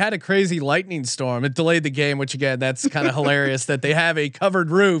 we had a crazy lightning storm. It delayed the game, which again, that's kind of hilarious that they have a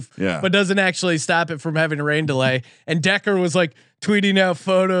covered roof, but doesn't actually stop it from having a rain delay. And Decker was like tweeting out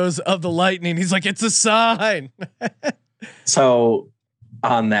photos of the lightning. He's like, it's a sign. So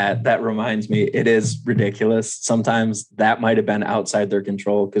on that reminds me, it is ridiculous. Sometimes that might have been outside their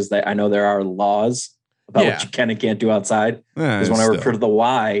control because I know there are laws about what you can and can't do outside. Because when I worked for the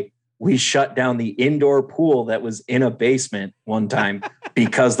Y, we shut down the indoor pool that was in a basement one time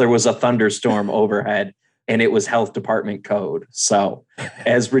because there was a thunderstorm overhead and it was health department code. So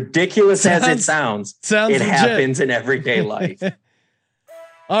as ridiculous as it sounds it legit. Happens in everyday life.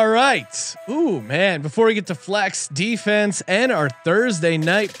 All right. Ooh, man. Before we get to flex, defense, and our Thursday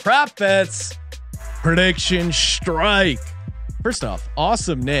night prop bets, prediction strike. First off,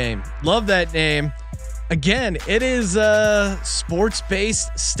 awesome name. Love that name. Again, it is a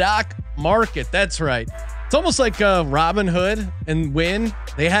sports-based stock market. That's right. It's almost like Robin Hood and Win.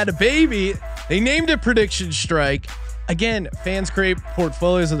 They had a baby. They named it Prediction Strike. Again, fans create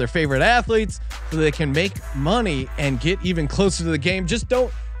portfolios of their favorite athletes so they can make money and get even closer to the game. You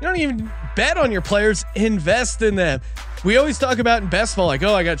don't even bet on your players, invest in them. We always talk about in best ball, like,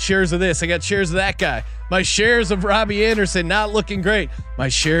 oh, I got shares of this, I got shares of that guy. My shares of Robbie Anderson not looking great. My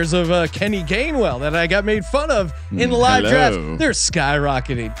shares of Kenny Gainwell that I got made fun of in the live draft, they're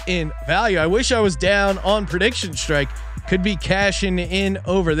skyrocketing in value. I wish I was down on Prediction Strike. Could be cashing in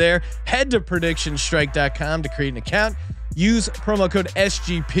over there. Head to predictionstrike.com to create an account. Use promo code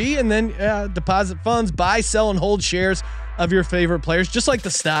SGP and then deposit funds, buy, sell, and hold shares of your favorite players, just like the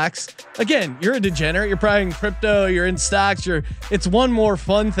stocks. Again, you're a degenerate. You're probably in crypto. You're in stocks. It's one more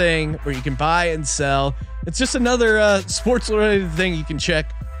fun thing where you can buy and sell. It's just another sports related thing you can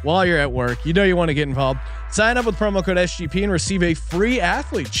check while you're at work. You know you want to get involved. Sign up with promo code SGP and receive a free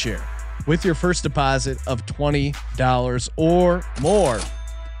athlete share with your first deposit of $20 or more.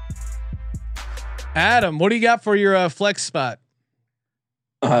 Adam, what do you got for your flex spot?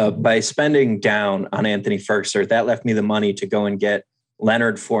 By spending down on Anthony Firkser, that left me the money to go and get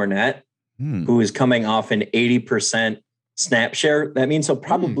Leonard Fournette, who is coming off an 80% snap share. That means he'll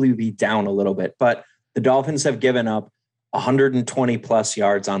probably be down a little bit, but the Dolphins have given up 120 plus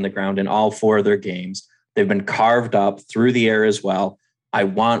yards on the ground in all 4 of their games. They've been carved up through the air as well. I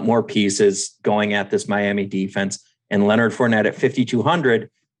want more pieces going at this Miami defense, and Leonard Fournette at 5,200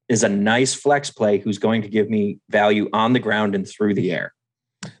 is a nice flex play who's going to give me value on the ground and through the air.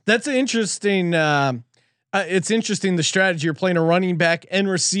 That's interesting. It's interesting the strategy. You're playing a running back and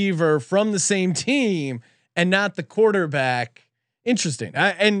receiver from the same team and not the quarterback. Interesting.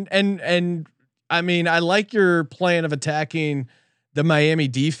 And I mean, I like your plan of attacking the Miami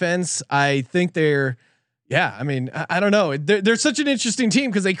defense. I think I don't know. They're such an interesting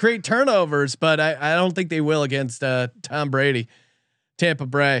team because they create turnovers, but I don't think they will against Tom Brady, Tampa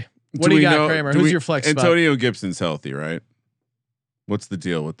Bay. What do you got, Kramer? Who's your flex spot? Antonio Gibson's healthy, right? What's the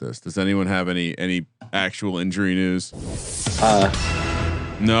deal with this? Does anyone have any actual injury news?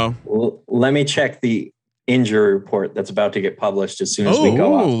 No. Well, let me check the injury report that's about to get published as soon as we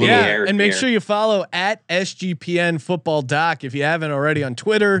go off the air. And make sure you follow at SGPN Football Doc if you haven't already on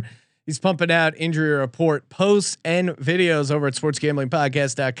Twitter. He's pumping out injury report posts and videos over at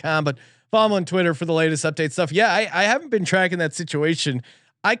sportsgamblingpodcast.com. But follow him on Twitter for the latest update stuff. Yeah, I haven't been tracking that situation.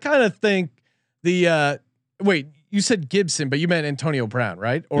 I kind of think wait. You said Gibson, but you meant Antonio Brown,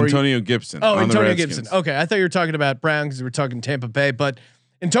 right? Or Antonio Gibson. Oh, Antonio Gibson. Okay, I thought you were talking about Brown because we were talking Tampa Bay, but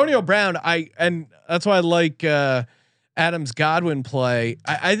Antonio Brown. And that's why I like Adams Godwin play.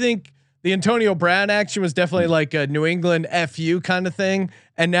 I think the Antonio Brown action was definitely like a New England FU kind of thing.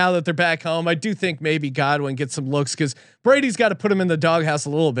 And now that they're back home, I do think maybe Godwin gets some looks because Brady's got to put him in the doghouse a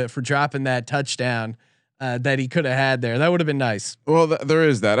little bit for dropping that touchdown. That he could have had there. That would have been nice. Well, there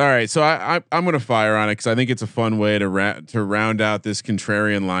is that. All right, so I'm going to fire on it because I think it's a fun way to round out this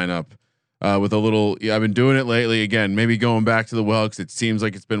contrarian lineup with a little. Yeah, I've been doing it lately. Again, maybe going back to the well because it seems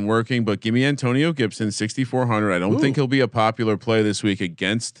like it's been working. But give me Antonio Gibson, 6,400. I don't think he'll be a popular play this week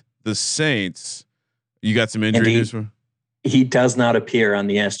against the Saints. You got some injury news for? He does not appear on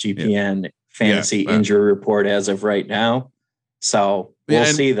the SGPN fantasy injury report as of right now. So we'll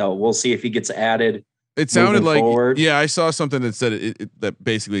see though. We'll see if he gets added. It sounded like, I saw something that said that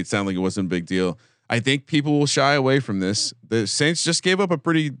basically it sounded like it wasn't a big deal. I think people will shy away from this. The Saints just gave up a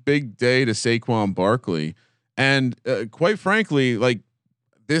pretty big day to Saquon Barkley, And quite frankly, like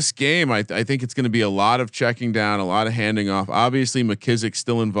this game, I think it's going to be a lot of checking down, a lot of handing off. Obviously, McKissick's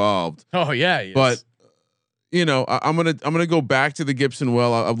still involved. Oh yeah, but you know, I'm gonna go back to the Gibson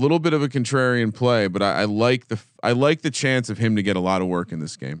well. A little bit of a contrarian play, but I like the chance of him to get a lot of work in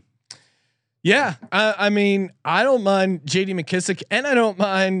this game. Yeah, I mean, I don't mind J.D. McKissick, and I don't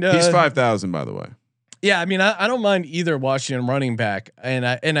mind. He's 5,000, by the way. Yeah, I mean, I don't mind either Washington running back, and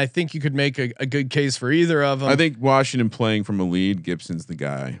I think you could make a good case for either of them. I think Washington playing from a lead, Gibson's the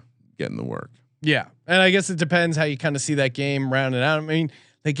guy getting the work. Yeah, and I guess it depends how you kind of see that game rounded out. I mean,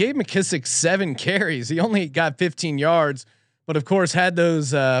 they gave McKissick 7 carries. He only got 15 yards, but of course had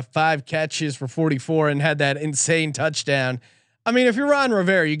those 5 catches for 44 and had that insane touchdown. I mean, if you're Ron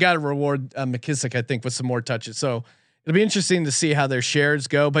Rivera, you got to reward McKissick, I think, with some more touches. So it'll be interesting to see how their shares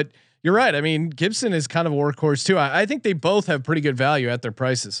go. But you're right. I mean, Gibson is kind of a workhorse too. I think they both have pretty good value at their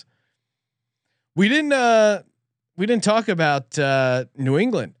prices. We didn't talk about New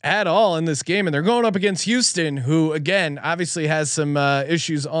England at all in this game, and they're going up against Houston, who again obviously has some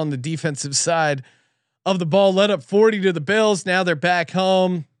issues on the defensive side of the ball. Led up 40 to the Bills. Now they're back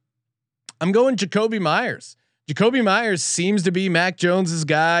home. I'm going Jacoby Myers. Jacoby Myers seems to be Mac Jones's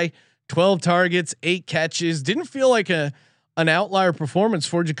guy. 12 targets, 8 catches. Didn't feel like an outlier performance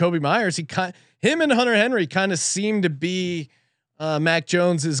for Jacoby Myers. Him and Hunter Henry kind of seemed to be Mac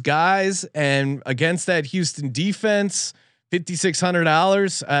Jones's guys, and against that Houston defense,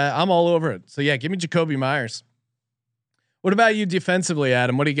 $5,600. I'm all over it. So yeah, give me Jacoby Myers. What about you defensively,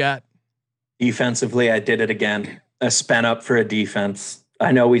 Adam? What do you got? Defensively, I did it again. I spent up for a defense.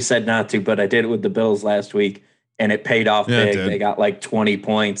 I know we said not to, but I did it with the Bills last week, and it paid off big. They got like 20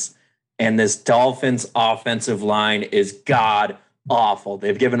 points. And this Dolphins offensive line is god awful.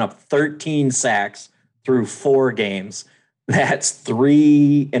 They've given up 13 sacks through 4 games. That's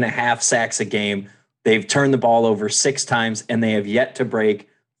 3.5 sacks a game. They've turned the ball over 6 times, and they have yet to break.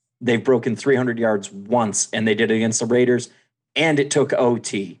 They've broken 300 yards once, and they did it against the Raiders, and it took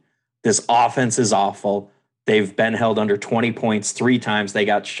OT. This offense is awful. They've been held under 20 points 3 times. They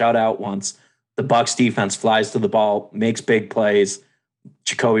got shut out once. The Bucs defense flies to the ball, makes big plays.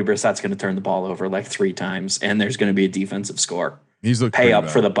 Jacoby Brissett's going to turn the ball over like 3 times, and there's going to be a defensive score. He's looking pay up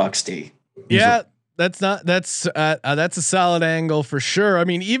for the Bucs D. Yeah, that's a solid angle for sure. I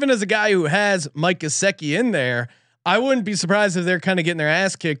mean, even as a guy who has Mike Gesicki in there, I wouldn't be surprised if they're kind of getting their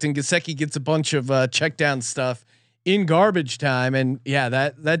ass kicked and Gesicki gets a bunch of check down stuff in garbage time. And yeah,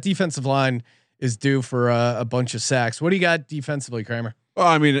 that defensive line is due for a bunch of sacks. What do you got defensively, Kramer? Well,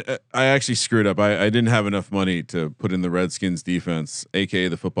 I mean, I actually screwed up. I didn't have enough money to put in the Redskins defense, aka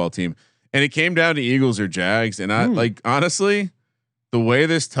the football team, and it came down to Eagles or Jags. And I like honestly, the way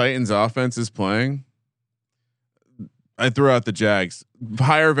this Titans offense is playing, I threw out the Jags.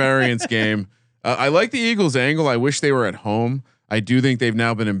 Higher variance game. I like the Eagles angle. I wish they were at home. I do think they've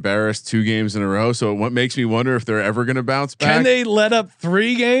now been embarrassed 2 games in a row. So what makes me wonder if they're ever going to bounce back. Can they let up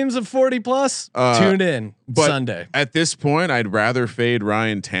 3 games of 40 plus? Tune in Sunday. At this point, I'd rather fade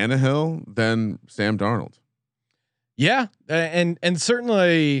Ryan Tannehill than Sam Darnold. Yeah. And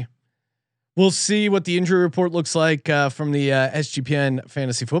certainly we'll see what the injury report looks like from the SGPN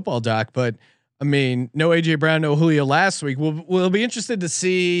fantasy football doc, but I mean, no AJ Brown, no Julio last week. We'll be interested to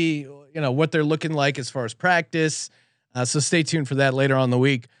see, what they're looking like as far as practice. So stay tuned for that later on in the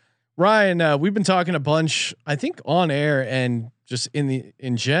week. Ryan, we've been talking a bunch, I think, on air and just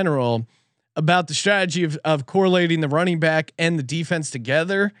in general about the strategy of correlating the running back and the defense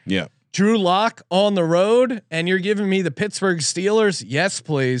together. Yeah. Drew Lock on the road, and you're giving me the Pittsburgh Steelers. Yes,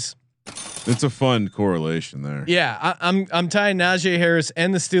 please. It's a fun correlation there. Yeah, I'm tying Najee Harris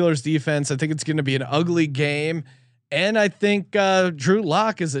and the Steelers defense. I think it's going to be an ugly game, and I think Drew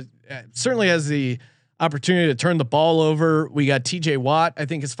Lock certainly has the opportunity to turn the ball over. We got TJ Watt. I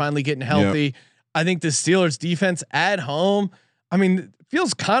think is finally getting healthy. Yep. I think the Steelers defense at home, I mean, it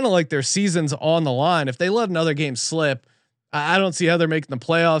feels kind of like their season's on the line. If they let another game slip, I don't see how they're making the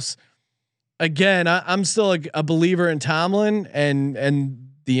playoffs. Again, I'm still a believer in Tomlin and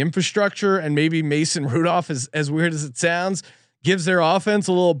the infrastructure, and maybe Mason Rudolph, as weird as it sounds, gives their offense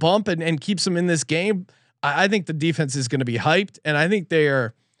a little bump and keeps them in this game. I think the defense is going to be hyped, and I think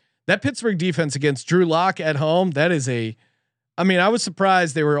that Pittsburgh defense against Drew Lock at home. I was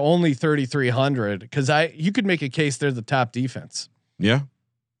surprised they were only 3,300 because you could make a case they're the top defense. Yeah.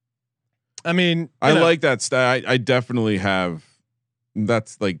 I mean, I like that stat. I definitely have.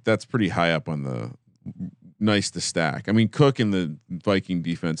 That's pretty high up on the nice to stack. I mean, Cook in the Viking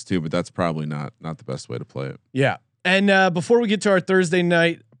defense too, but that's probably not the best way to play it. Yeah. And before we get to our Thursday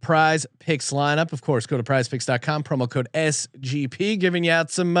night prize picks lineup, of course, go to prizepicks.com, promo code SGP, giving you out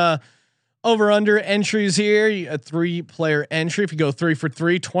some Over under entries here, a 3-player entry. If you go 3 for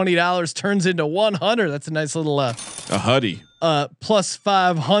 3, $20 turns into 100. That's a nice little a huddy. Plus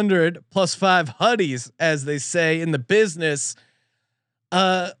 500, plus 5 huddies, as they say in the business.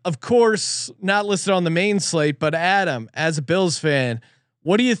 Of course, not listed on the main slate, but Adam, as a Bills fan,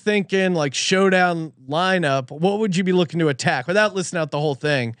 what are you thinking? Like showdown lineup, what would you be looking to attack without listing out the whole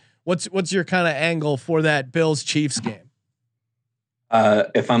thing? What's your kind of angle for that Bills Chiefs game?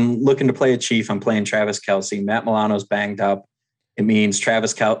 If I'm looking to play a Chief, I'm playing Travis Kelce. Matt Milano's banged up. It means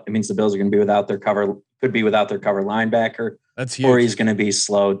it means the Bills are going to be without their cover, could be without their cover linebacker. That's huge. Or he's going to be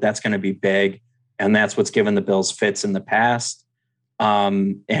slowed. That's going to be big. And that's what's given the Bills fits in the past.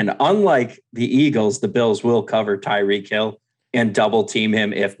 And unlike the Eagles, the Bills will cover Tyreek Hill and double team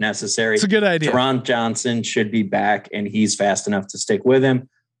him if necessary. It's a good idea. Teron Johnson should be back and he's fast enough to stick with him.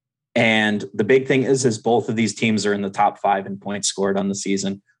 And the big thing is both of these teams are in the top 5 in points scored on the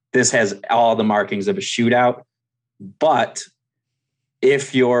season. This has all the markings of a shootout. But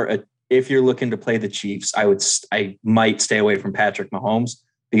if you're looking to play the Chiefs, I might stay away from Patrick Mahomes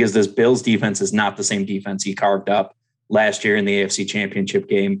because this Bills defense is not the same defense he carved up last year in the AFC Championship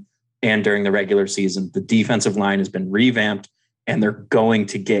game and during the regular season. The defensive line has been revamped and they're going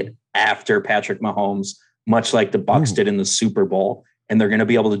to get after Patrick Mahomes, much like the Bucs did in the Super Bowl. And they're going to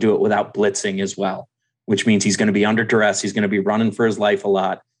be able to do it without blitzing as well, which means he's going to be under duress. He's going to be running for his life a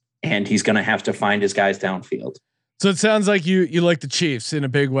lot, and he's going to have to find his guys downfield. So it sounds like you like the Chiefs in a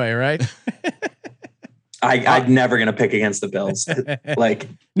big way, right? I'm never going to pick against the Bills. Like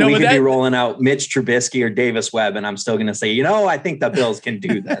we could be rolling out Mitch Trubisky or Davis Webb, and I'm still going to say, I think the Bills can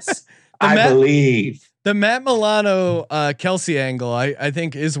do this. I believe. The Matt Milano Kelce angle, I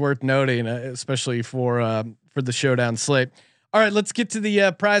think, is worth noting, especially for the showdown slate. All right, let's get to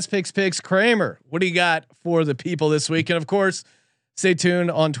the Prize Picks. Kramer, what do you got for the people this week? And of course, stay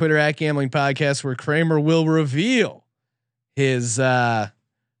tuned on Twitter at Gambling Podcast, where Kramer will reveal his I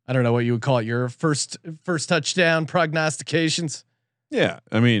don't know what you would call it, your first touchdown prognostications. Yeah,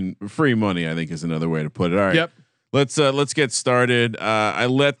 I mean, free money, I think, is another way to put it. All right, yep. Let's get started. I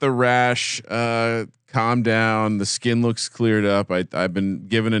let the rash calm down. The skin looks cleared up. I've been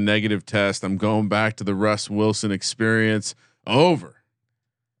given a negative test. I'm going back to the Russ Wilson experience. Over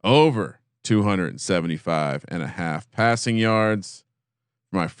 275.5 passing yards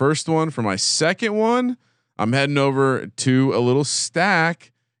for my first one. For my second one, I'm heading over to a little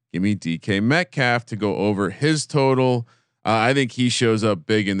stack. Give me DK Metcalf to go over his total. I think he shows up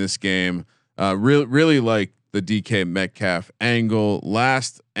big in this game. Really like the DK Metcalf angle.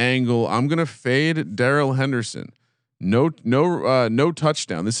 Last angle, I'm gonna fade Darrell Henderson. No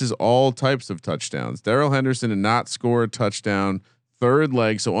touchdown. This is all types of touchdowns. Darrell Henderson did not score a touchdown. Third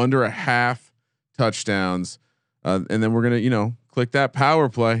leg, so under a half touchdowns. And then we're gonna, click that power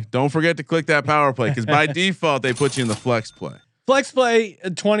play. Don't forget to click that power play because by default they put you in the flex play. Flex play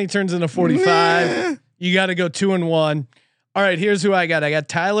 20 turns into 45. You got to go 2-1. All right, here's who I got. I got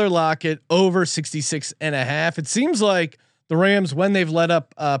Tyler Lockett over 66.5. It seems like the Rams, when they've let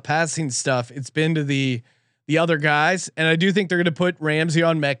up passing stuff, it's been to the other guys. And I do think they're going to put Ramsey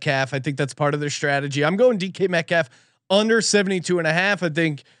on Metcalf. I think that's part of their strategy. I'm going DK Metcalf under 72.5. I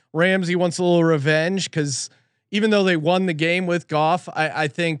think Ramsey wants a little revenge because even though they won the game with Goff, I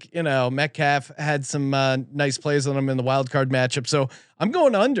think, Metcalf had some nice plays on him in the wild card matchup. So I'm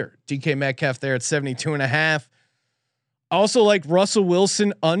going under DK Metcalf there at 72.5. Also like Russell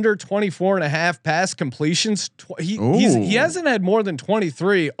Wilson under 24.5 pass completions. He hasn't had more than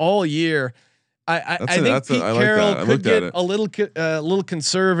 23 all year. I think Pete Carroll could get a little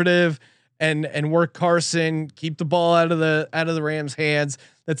conservative and work Carson, keep the ball out of the Rams' hands.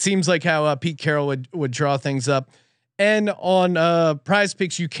 That seems like how Pete Carroll would draw things up. And on Prize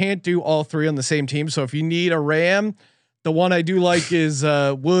Picks, you can't do all three on the same team. So if you need a Ram, the one I do like is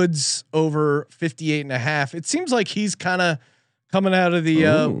Woods over 58.5. It seems like he's kind of coming out of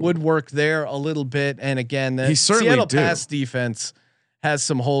the woodwork there a little bit. And again, the Seattle pass defense has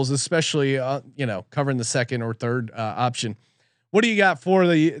some holes, especially covering the second or third option. What do you got for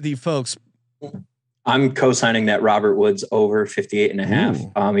the folks? I'm co-signing that Robert Woods over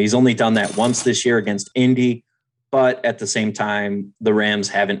 58.5. He's only done that once this year against Indy, but at the same time, the Rams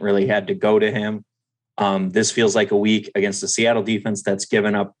haven't really had to go to him. This feels like a week against the Seattle defense that's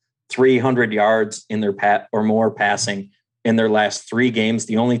given up 300 yards in their or more passing in their last 3 games.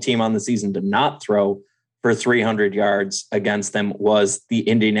 The only team on the season to not throw for 300 yards against them was the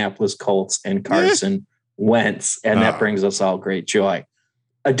Indianapolis Colts and Carson Wentz. And that brings us all great joy.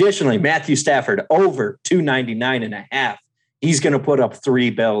 Additionally, Matthew Stafford over 299.5. He's going to put up 3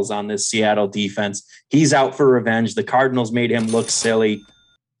 bills on this Seattle defense. He's out for revenge. The Cardinals made him look silly.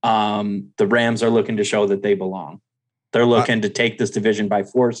 The Rams are looking to show that they belong. They're looking to take this division by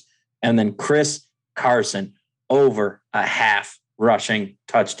force. And then Chris Carson over a half rushing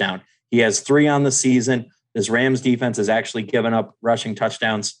touchdown. He has 3 on the season. This Rams defense has actually given up rushing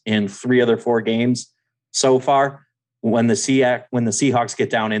touchdowns in 3 other 4 games so far. When the Seahawks get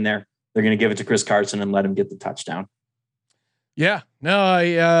down in there, they're going to give it to Chris Carson and let him get the touchdown. Yeah, no,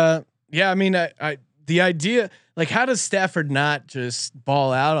 I mean, the idea, like, how does Stafford not just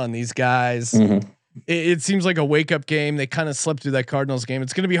ball out on these guys? Mm-hmm. It seems like a wake up game. They kind of slept through that Cardinals game.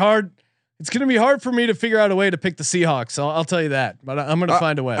 It's going to be hard. It's going to be hard for me to figure out a way to pick the Seahawks. I'll tell you that, but I'm going to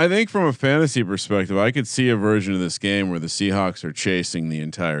find a way. I think from a fantasy perspective, I could see a version of this game where the Seahawks are chasing the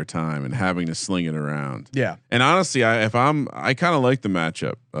entire time and having to sling it around. Yeah. And honestly, I kind of like the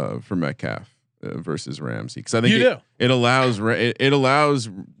matchup for Metcalf versus Ramsey, because I think it allows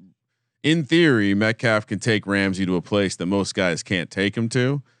in theory Metcalf can take Ramsey to a place that most guys can't take him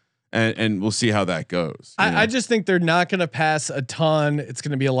to. And we'll see how that goes. I just think they're not going to pass a ton. It's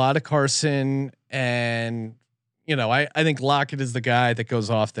going to be a lot of Carson, and I think Lockett is the guy that goes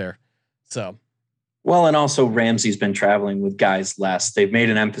off there. So, well, and also Ramsey's been traveling with guys less. They've made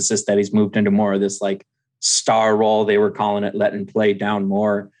an emphasis that he's moved into more of this like star role. They were calling it, letting play down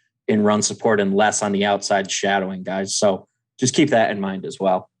more in run support and less on the outside shadowing guys. So just keep that in mind as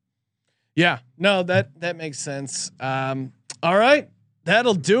well. Yeah, no, that makes sense. All right.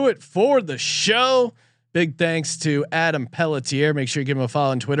 That'll do it for the show. Big thanks to Adam Pelletier. Make sure you give him a follow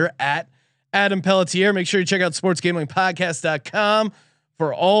on Twitter at Adam Pelletier. Make sure you check out sportsgamblingpodcast.com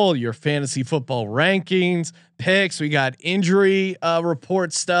for all your fantasy football rankings, picks. We got injury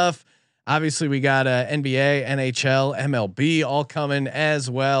report stuff. Obviously, we got NBA, NHL, MLB all coming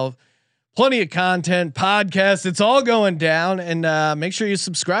as well. Plenty of content, podcasts. It's all going down. And make sure you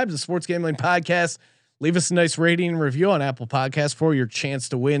subscribe to the Sports Gambling Podcast. Leave us a nice rating and review on Apple Podcasts for your chance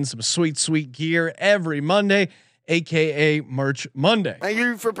to win some sweet gear every Monday, aka Merch Monday. Thank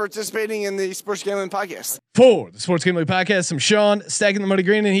you for participating in the Sports Gambling Podcast. For the Sports Gambling Podcast, I'm Sean, stacking the money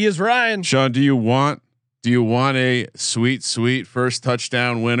green, and he is Ryan. Sean, do you want a sweet first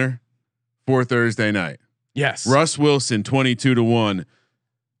touchdown winner for Thursday night? Yes. Russ Wilson 22-1,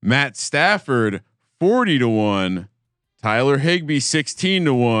 Matt Stafford 40-1. Tyler Higbee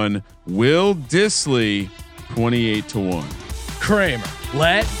 16-1, Will Dissly 28-1. Kramer,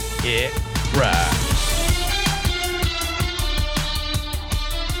 let it ride.